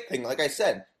Iowa State thing. Like I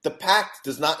said, the pact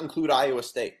does not include Iowa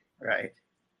State. Right.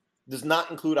 Does not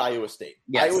include Iowa State.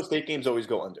 Yes. Iowa State games always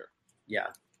go under. Yeah.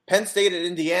 Penn State at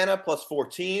Indiana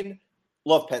 +14.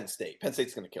 Love Penn State. Penn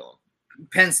State's going to kill them.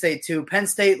 Penn State too. Penn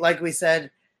State, like we said,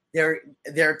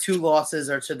 their two losses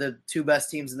are to the two best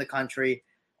teams in the country.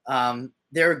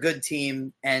 They're a good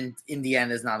team, and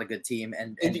Indiana is not a good team.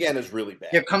 And Indiana's really bad.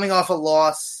 They're coming off a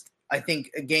loss. I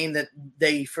think a game that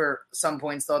they, for some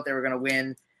points, thought they were going to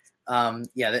win.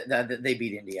 They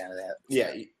beat Indiana.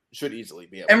 Yeah, should easily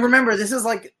be able. And remember, this is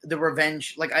like the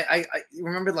revenge. Like I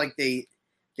remember, like they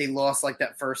lost like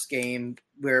that first game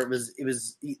where it was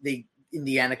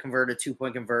Indiana converted a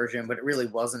 2-point conversion, but it really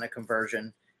wasn't a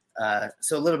conversion.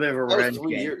 So a little bit of a revenge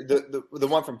game. The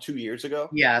one from 2 years ago.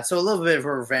 Yeah, so a little bit of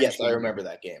a revenge. Yes, I remember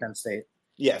that game. Penn State.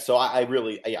 Yeah, so I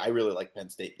really like Penn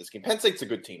State this game. Penn State's a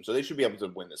good team, so they should be able to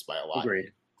win this by a lot.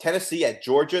 Agreed. Tennessee at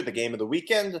Georgia, the game of the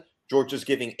weekend. Georgia's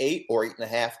giving 8 or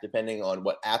 8.5, depending on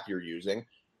what app you're using.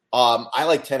 I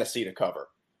like Tennessee to cover.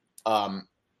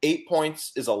 8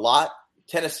 points is a lot.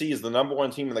 Tennessee is the number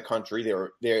one team in the country.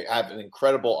 They have an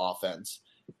incredible offense.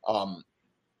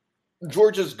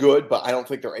 Georgia's good, but I don't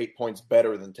think they're 8 points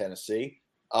better than Tennessee.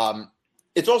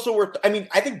 It's also worth.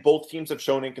 I think both teams have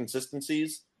shown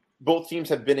inconsistencies. Both teams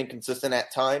have been inconsistent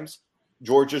at times.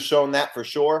 Georgia's shown that for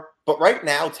sure. But right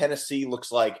now, Tennessee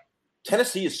looks like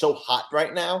Tennessee is so hot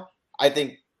right now. I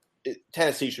think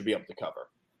Tennessee should be able to cover.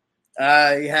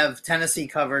 You have Tennessee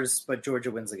covers, but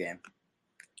Georgia wins the game.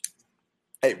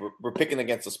 Hey, we're picking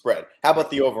against the spread. How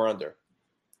about the over-under?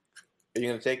 Are you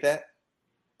going to take that?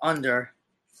 Under.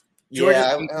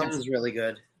 Georgia's defense is really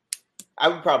good. I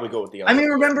would probably go with the under.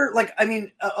 Remember,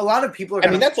 a lot of people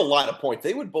are that's a lot of points.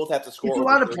 They would both have to score. It's a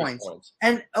lot of points.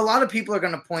 And a lot of people are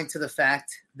going to point to the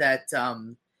fact that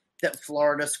that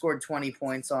Florida scored 20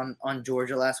 points on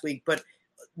Georgia last week, but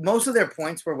most of their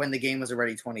points were when the game was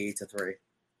already 28-3.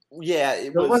 Yeah,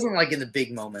 it wasn't like in the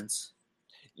big moments.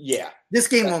 Yeah. This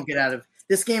game won't get out of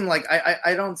this game. Like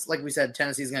I don't, like we said,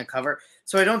 Tennessee's going to cover.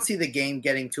 So I don't see the game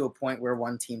getting to a point where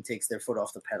one team takes their foot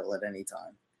off the pedal at any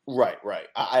time. Right.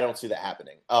 I don't see that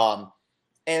happening.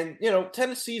 And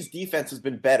Tennessee's defense has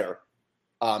been better.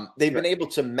 They've been able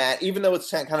to match, even though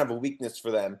it's kind of a weakness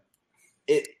for them.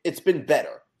 It's been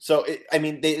better. So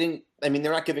they're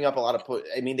not giving up a lot of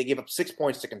they gave up 6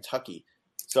 points to Kentucky.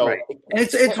 So right. And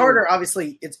it's harder.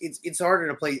 Obviously, it's harder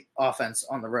to play offense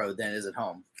on the road than it is at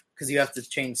home because you have to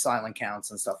change silent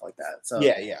counts and stuff like that. So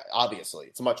yeah, obviously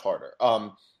it's much harder.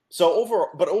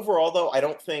 Overall though,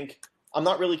 I'm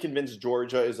not really convinced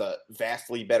Georgia is a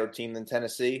vastly better team than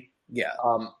Tennessee. Yeah.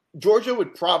 Georgia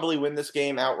would probably win this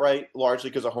game outright, largely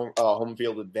because of home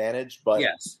field advantage. But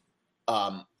yes,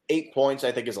 8 points,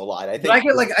 I think, is a lot. I think But I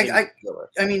get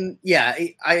I mean, yeah,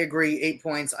 I agree. 8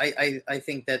 points. I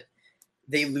think that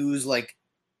they lose like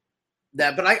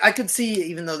that, but I could see,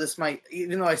 even though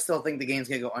I still think the game's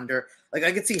gonna go under, like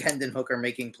I could see Hendon Hooker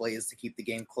making plays to keep the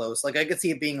game close. Like I could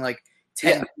see it being like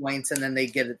 10 points and then they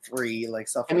get it 3, like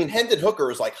stuff. I mean, Hendon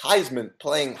Hooker is like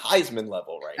playing Heisman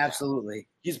level right now. Absolutely.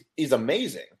 He's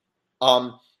amazing.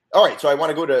 All right, so I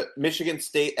want to go to Michigan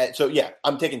State.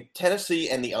 I'm taking Tennessee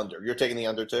and the under. You're taking the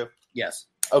under too? Yes.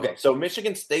 Okay, so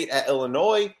Michigan State at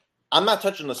Illinois. I'm not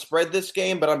touching the spread this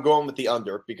game, but I'm going with the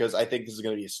under because I think this is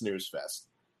going to be a snooze fest.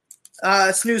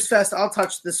 Snooze fest. I'll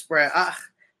touch the spread.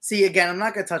 See, again, I'm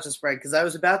not going to touch the spread because I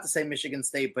was about to say Michigan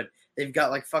State, but they've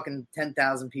got like fucking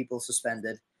 10,000 people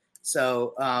suspended.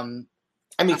 So, I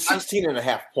mean, 16 and a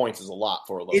half points is a lot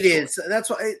for a low. It is. That's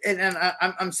why, and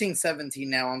I'm seeing 17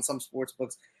 now on some sports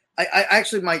books. I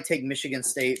actually might take Michigan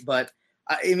State, but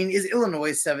I mean, is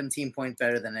Illinois 17 points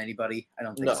better than anybody? I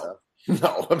don't think so.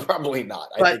 No, probably not.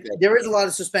 But there is a lot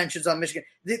of suspensions on Michigan.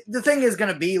 The thing is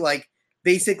going to be like,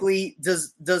 basically,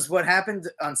 does what happened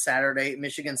on Saturday,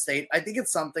 Michigan State? I think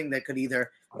it's something that could either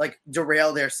like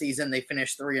derail their season. They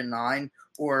finish 3-9,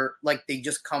 or like they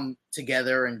just come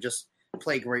together and just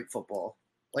play great football.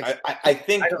 Like I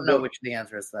think I don't know which the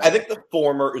answer is to that. I think the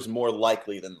former is more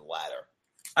likely than the latter.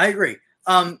 I agree.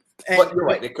 But you're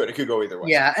right. It could go either way.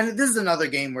 Yeah, and this is another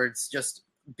game where it's just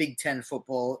Big Ten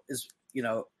football is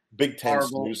Big Ten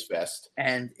horrible. snooze fest.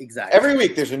 And exactly every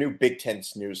week there's a new Big Ten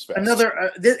snooze fest.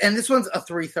 Another and this one's a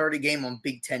 3:30 game on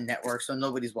Big Ten Network, so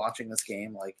nobody's watching this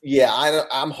game. Like, yeah,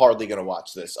 I'm hardly going to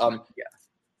watch this. I'm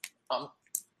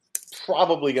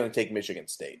probably going to take Michigan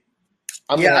State.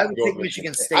 I would take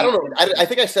Michigan State. I don't know. I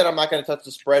think I said I'm not going to touch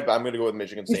the spread, but I'm going to go with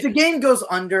Michigan State. If the game goes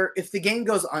under,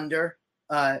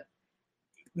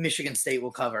 Michigan State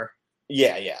will cover.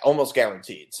 Yeah, almost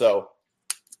guaranteed. So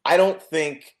I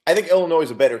think Illinois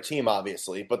is a better team,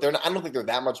 obviously, but I don't think they're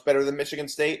that much better than Michigan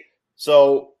State.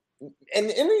 So, and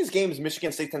in these games,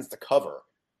 Michigan State tends to cover.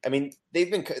 I mean, they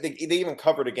even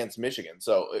covered against Michigan,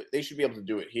 so they should be able to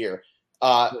do it here.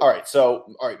 All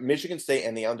right, Michigan State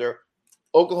and the under.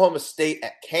 Oklahoma State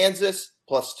at Kansas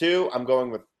 +2. I'm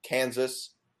going with Kansas.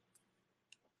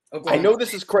 I know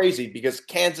this is crazy because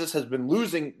Kansas has been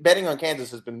losing. Betting on Kansas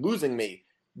has been losing me,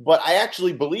 but I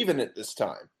actually believe in it this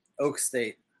time. Oak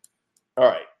State. All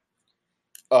right.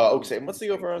 Oak State. What's the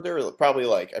over-under? Probably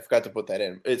I forgot to put that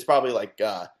in. It's probably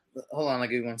hold on, I'll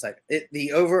give you 1 second.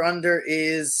 The over-under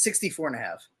is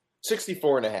 64.5.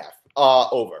 64.5.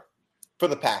 Over. For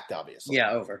the Pact, obviously.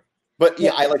 Yeah, over. But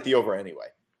yeah, I like the over anyway.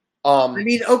 I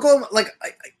mean, Oklahoma,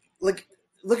 look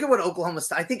at what Oklahoma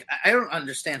State. I don't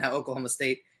understand how Oklahoma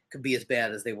State could be as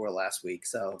bad as they were last week.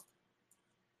 So,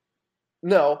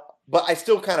 no, but I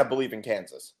still kind of believe in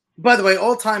Kansas. By the way,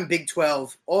 all-time Big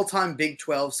 12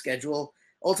 schedule,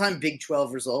 all-time Big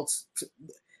 12 results.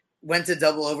 Went to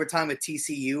double overtime with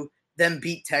TCU, then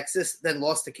beat Texas, then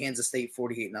lost to Kansas State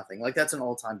 48-0. Like, that's an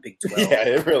all-time Big 12. Yeah,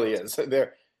 it really is.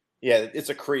 It's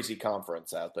a crazy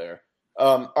conference out there.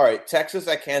 All right, Texas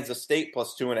at Kansas State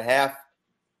 +2.5.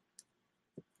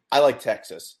 I like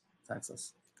Texas.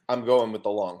 I'm going with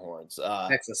the Longhorns.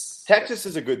 Texas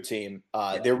is a good team.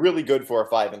 They're really good for a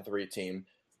 5-3 team.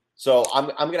 So I'm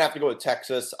gonna have to go with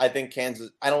Texas. I think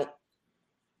Kansas. I don't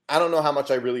know how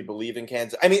much I really believe in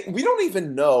Kansas. I mean, we don't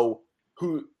even know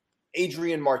who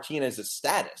Adrian Martinez's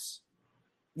status.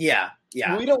 Yeah.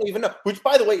 We don't even know. Which,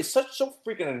 by the way, is so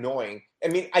freaking annoying. I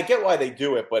mean, I get why they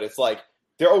do it, but it's like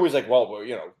they're always like, well,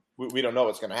 we don't know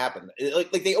what's going to happen.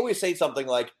 Like they always say something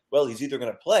like, well, he's either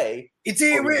going to play. It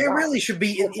really should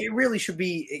be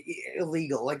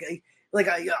illegal.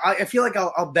 I feel like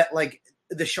I'll bet like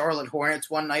the Charlotte Hornets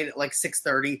one night at like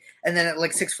 6:30, and then at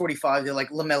like 6:45 they're like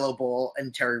LaMelo Ball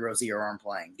and Terry Rozier aren't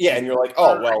playing. Yeah, and you're like,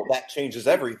 oh well, that changes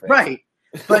everything, right?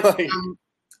 But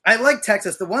I like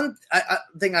Texas. The one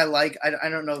thing I like, I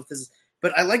don't know if this is.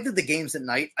 But I like that the game's at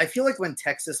night. I feel like when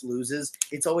Texas loses,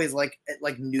 it's always like at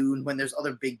like noon when there's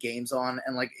other big games on,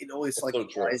 and like it always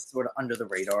flies sort of under the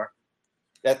radar.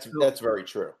 That's very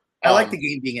true. I like the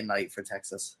game being at night for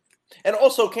Texas. And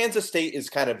also, Kansas State is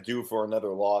kind of due for another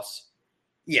loss.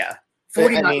 Yeah,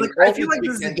 49. I feel like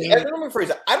this is a game. Let me rephrase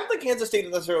that. I don't think Kansas State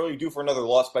is necessarily due for another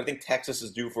loss, but I think Texas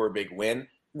is due for a big win.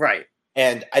 Right.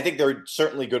 And I think they're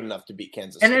certainly good enough to beat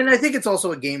Kansas State. And I think it's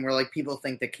also a game where like people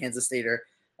think that Kansas State are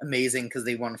amazing because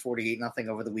they won 48-0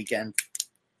 over the weekend.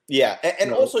 Yeah,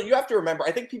 and also you have to remember,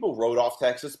 I think people wrote off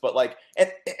Texas, but like,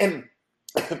 and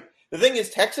the thing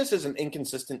is, Texas is an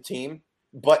inconsistent team,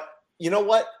 but you know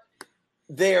what?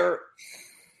 They're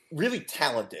really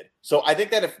talented. So I think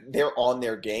that if they're on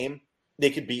their game, they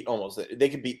could beat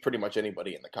pretty much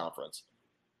anybody in the conference.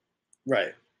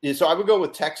 Right. Yeah, so I would go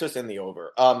with Texas in the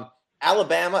over.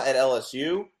 Alabama at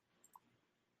LSU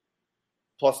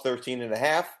plus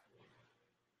 13.5.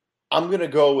 I'm going to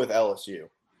go with LSU.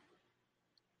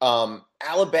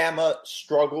 Alabama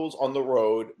struggles on the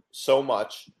road so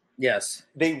much. Yes.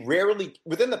 They rarely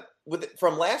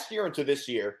from last year into this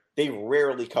year, they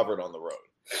rarely covered on the road.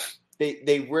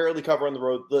 They rarely cover on the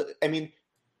road. I mean,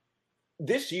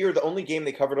 this year the only game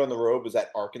they covered on the road was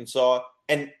at Arkansas,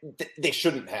 and they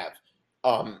shouldn't have.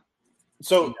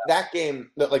 So that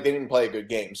game, they didn't play a good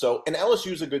game. So, and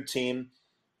LSU's a good team.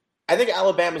 I think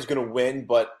Alabama's going to win,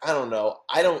 but I don't know.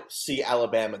 I don't see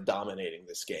Alabama dominating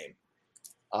this game.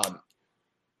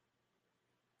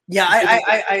 Yeah,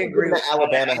 I agree. That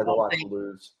Alabama has a lot to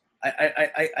lose.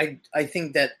 I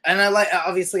think that, and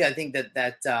I think that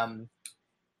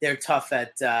they're tough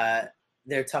at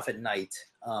night.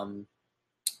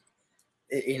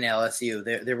 In LSU,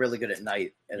 they're really good at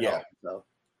night at home. So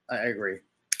I agree.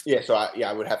 Yeah, so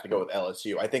I would have to go with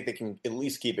LSU. I think they can at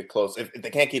least keep it close. If they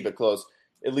can't keep it close,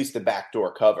 at least the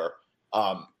backdoor cover.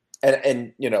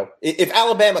 And if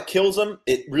Alabama kills them,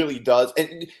 it really does.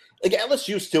 And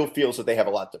LSU still feels that they have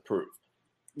a lot to prove,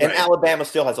 and Alabama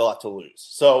still has a lot to lose.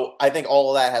 So I think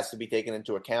all of that has to be taken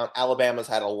into account. Alabama's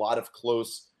had a lot of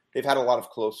close. They've had a lot of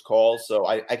close calls, so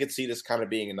I could see this kind of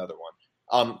being another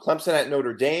one. Clemson at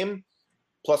Notre Dame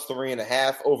plus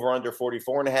 3.5, over under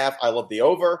 44.5. I love the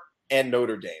over. And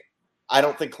Notre Dame. I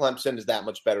don't think Clemson is that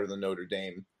much better than Notre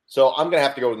Dame, so I'm going to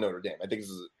have to go with Notre Dame. I think this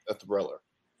is a thriller.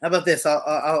 How about this?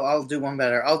 I'll do one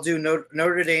better. I'll do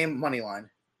Notre Dame money line.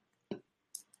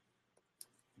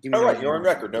 All right, you're on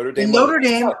record. Notre Dame.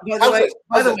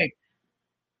 By the way,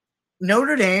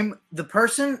 Notre Dame. The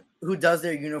person who does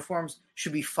their uniforms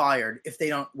should be fired if they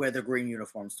don't wear the green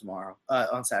uniforms tomorrow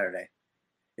on Saturday.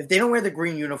 If they don't wear the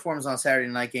green uniforms on Saturday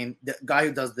night game, the guy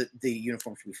who does the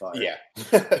uniform should be fired. Yeah.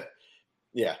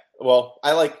 Yeah. Well,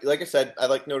 like I said, I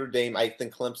like Notre Dame. I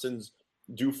think Clemson's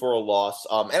due for a loss.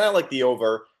 And I like the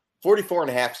over.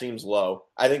 44.5 seems low.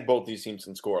 I think both these teams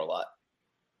can score a lot.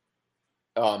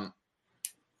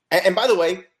 And by the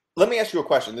way, let me ask you a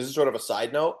question. This is sort of a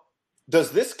side note.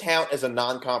 Does this count as a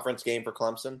non-conference game for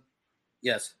Clemson?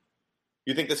 Yes.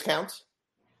 You think this counts?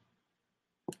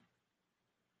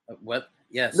 What?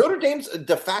 Yes. Notre Dame's a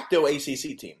de facto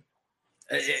ACC team.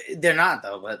 They're not,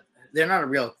 though, but they're not a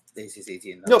real ACC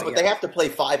team. Though, no, but they have to play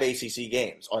 5 ACC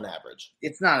games on average.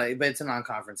 It's not, but it's a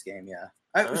non-conference game. Yeah.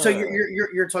 So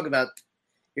you're talking about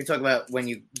when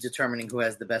you determining who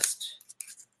has the best.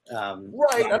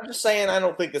 Right. I'm just saying I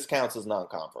don't think this counts as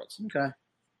non-conference. Okay.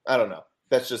 I don't know.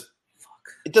 That's just.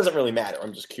 It doesn't really matter.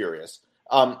 I'm just curious.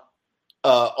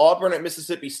 Auburn at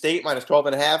Mississippi State minus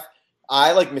 12.5.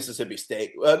 I like Mississippi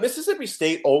State. Mississippi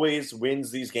State always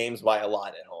wins these games by a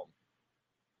lot at home.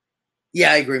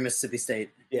 Yeah, I agree. Mississippi State.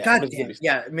 Yeah,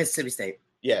 Mississippi State.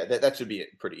 Yeah, that should be a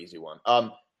pretty easy one.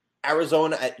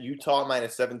 Arizona at Utah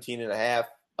minus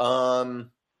 17.5.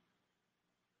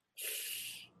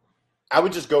 I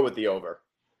would just go with the over.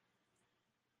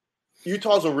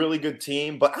 Utah's a really good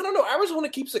team, but I don't know. Arizona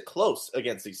keeps it close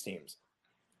against these teams.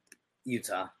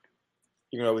 Utah.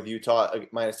 You're going to go with Utah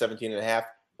minus 17.5.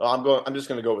 I'm just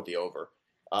going to go with the over.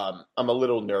 I'm a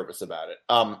little nervous about it.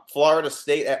 Florida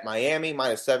State at Miami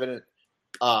minus 7.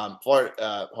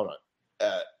 Florida. Hold on.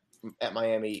 At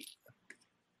Miami.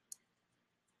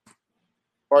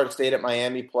 Florida State at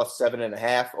Miami plus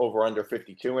 7.5, over under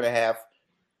 52.5.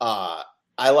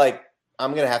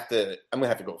 I'm gonna have to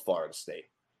go with Florida State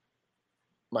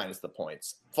minus the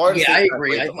points. Florida State, I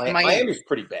agree. Miami's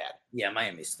pretty bad. Yeah,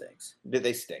 Miami stinks.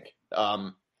 They stink.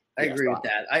 I agree with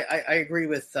that. I agree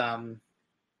with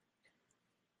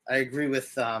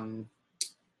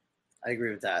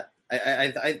that.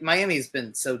 Miami's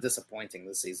been so disappointing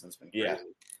this season. It's been crazy. Yeah.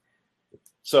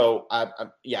 So I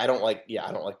don't like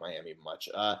Miami much.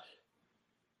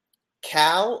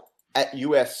 Cal at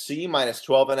USC minus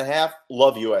 12.5.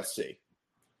 Love USC.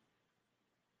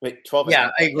 Wait, 12.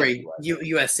 Yeah, I agree.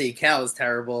 USC. Cal is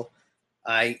terrible.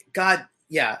 Cal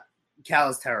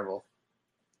is terrible.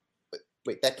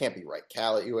 Wait, that can't be right.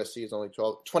 Cal at USC is only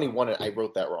 12. 21. I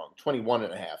wrote that wrong. 21.5.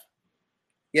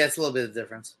 Yeah, it's a little bit of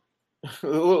difference. a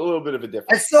little bit of a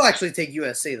difference. I still actually take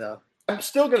USC, though. I'm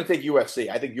still going to take USC.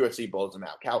 I think USC blows them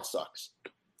out. Cal sucks.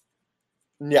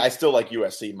 Yeah, I still like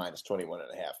USC minus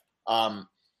 21.5.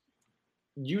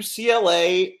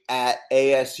 UCLA at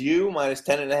ASU minus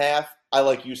 10.5. I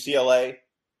like UCLA.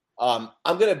 I'm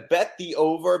going to bet the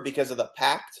over because of the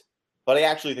pact, but I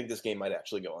actually think this game might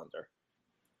actually go under.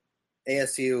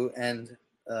 ASU and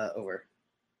over.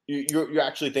 You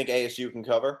actually think ASU can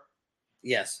cover?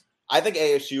 Yes. I think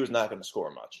ASU is not going to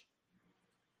score much.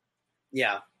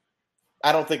 Yeah.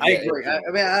 I don't think. I agree. I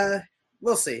mean,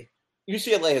 we'll see.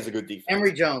 UCLA has a good defense.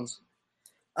 Emory Jones.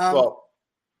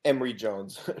 Emory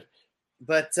Jones.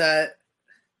 But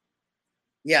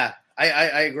yeah,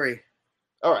 I agree.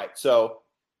 All right, so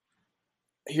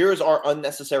here's our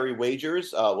unnecessary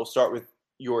wagers. We'll start with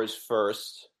yours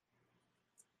first.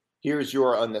 Here's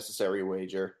your unnecessary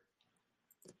wager.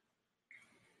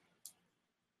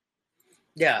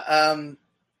 Yeah,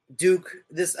 Duke.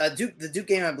 The Duke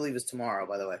game I believe is tomorrow.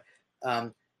 By the way,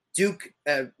 Duke,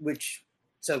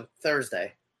 so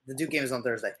Thursday. The Duke game is on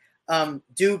Thursday.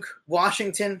 Duke,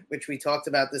 Washington, which we talked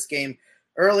about this game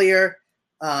earlier.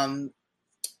 And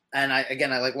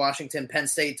I like Washington. Penn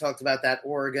State, talked about that.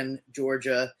 Oregon,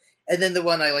 Georgia, and then the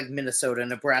one I like, Minnesota.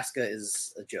 Nebraska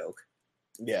is a joke.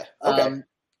 Yeah. Okay.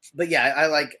 But yeah, I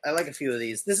like a few of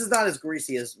these. This is not as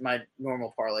greasy as my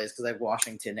normal parlays because I have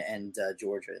Washington and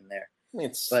Georgia in there.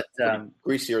 It's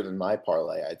greasier than my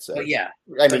parlay, I'd say. But yeah,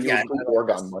 I mean, you include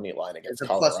Oregon money line against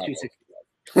Colorado. Plus 260.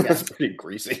 That's pretty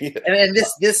greasy. And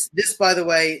this by the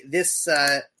way, this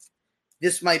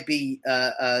might be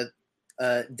a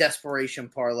desperation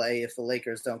parlay if the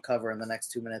Lakers don't cover in the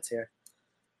next 2 minutes here.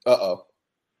 Uh-oh.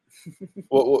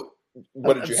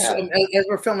 What did you have? As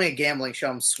we're filming a gambling show,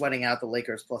 I'm sweating out the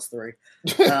Lakers +3.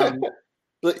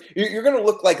 You're going to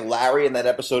look like Larry in that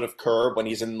episode of Curb when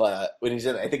he's in I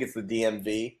think it's the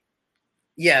DMV.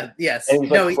 Yeah. Yes. And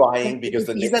he's crying because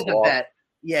he's at the vet.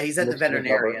 Yeah, he's at the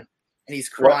veterinarian, and he's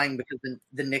crying because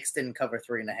the Knicks didn't cover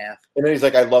 3.5. And then he's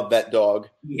like, "I love that dog."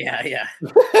 Yeah.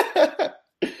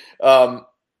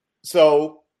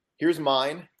 So here's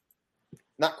mine.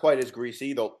 Not quite as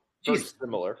greasy, though. Very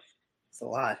similar. It's a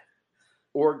lot.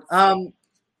 Or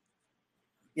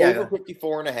yeah, over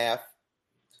 54.5.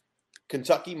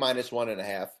 Kentucky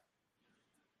 -1.5.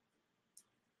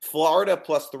 Florida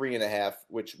 +3.5,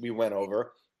 which we went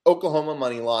over. Oklahoma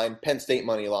money line, Penn State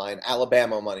money line,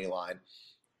 Alabama money line,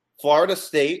 Florida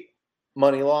State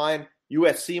money line,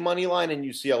 USC money line, and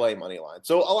UCLA money line.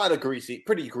 So a lot of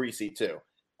pretty greasy too.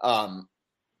 A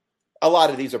lot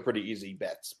of these are pretty easy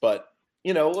bets, but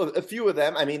a few of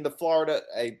them. I mean, the Florida.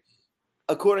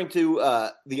 According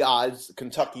to the odds,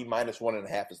 Kentucky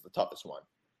 -1.5 is the toughest one,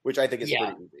 which I think is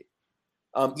pretty easy.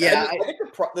 I think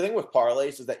the thing with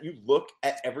parlays is that you look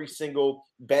at every single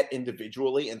bet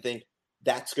individually and think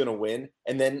that's going to win,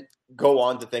 and then go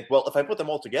on to think, well, if I put them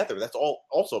all together, that's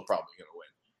also probably going to win.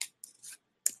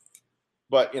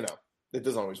 But it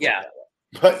doesn't always work that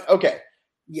way. But okay,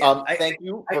 thank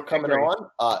you for coming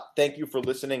on. Thank you for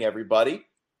listening, everybody.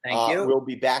 Thank you. We'll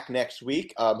be back next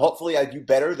week. Hopefully, I do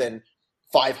better than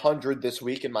 500 this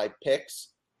week in my picks,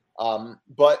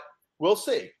 but we'll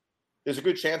see. There's a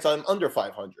good chance I'm under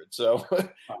 500, so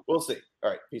we'll see. All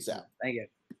right, peace out. Thank you.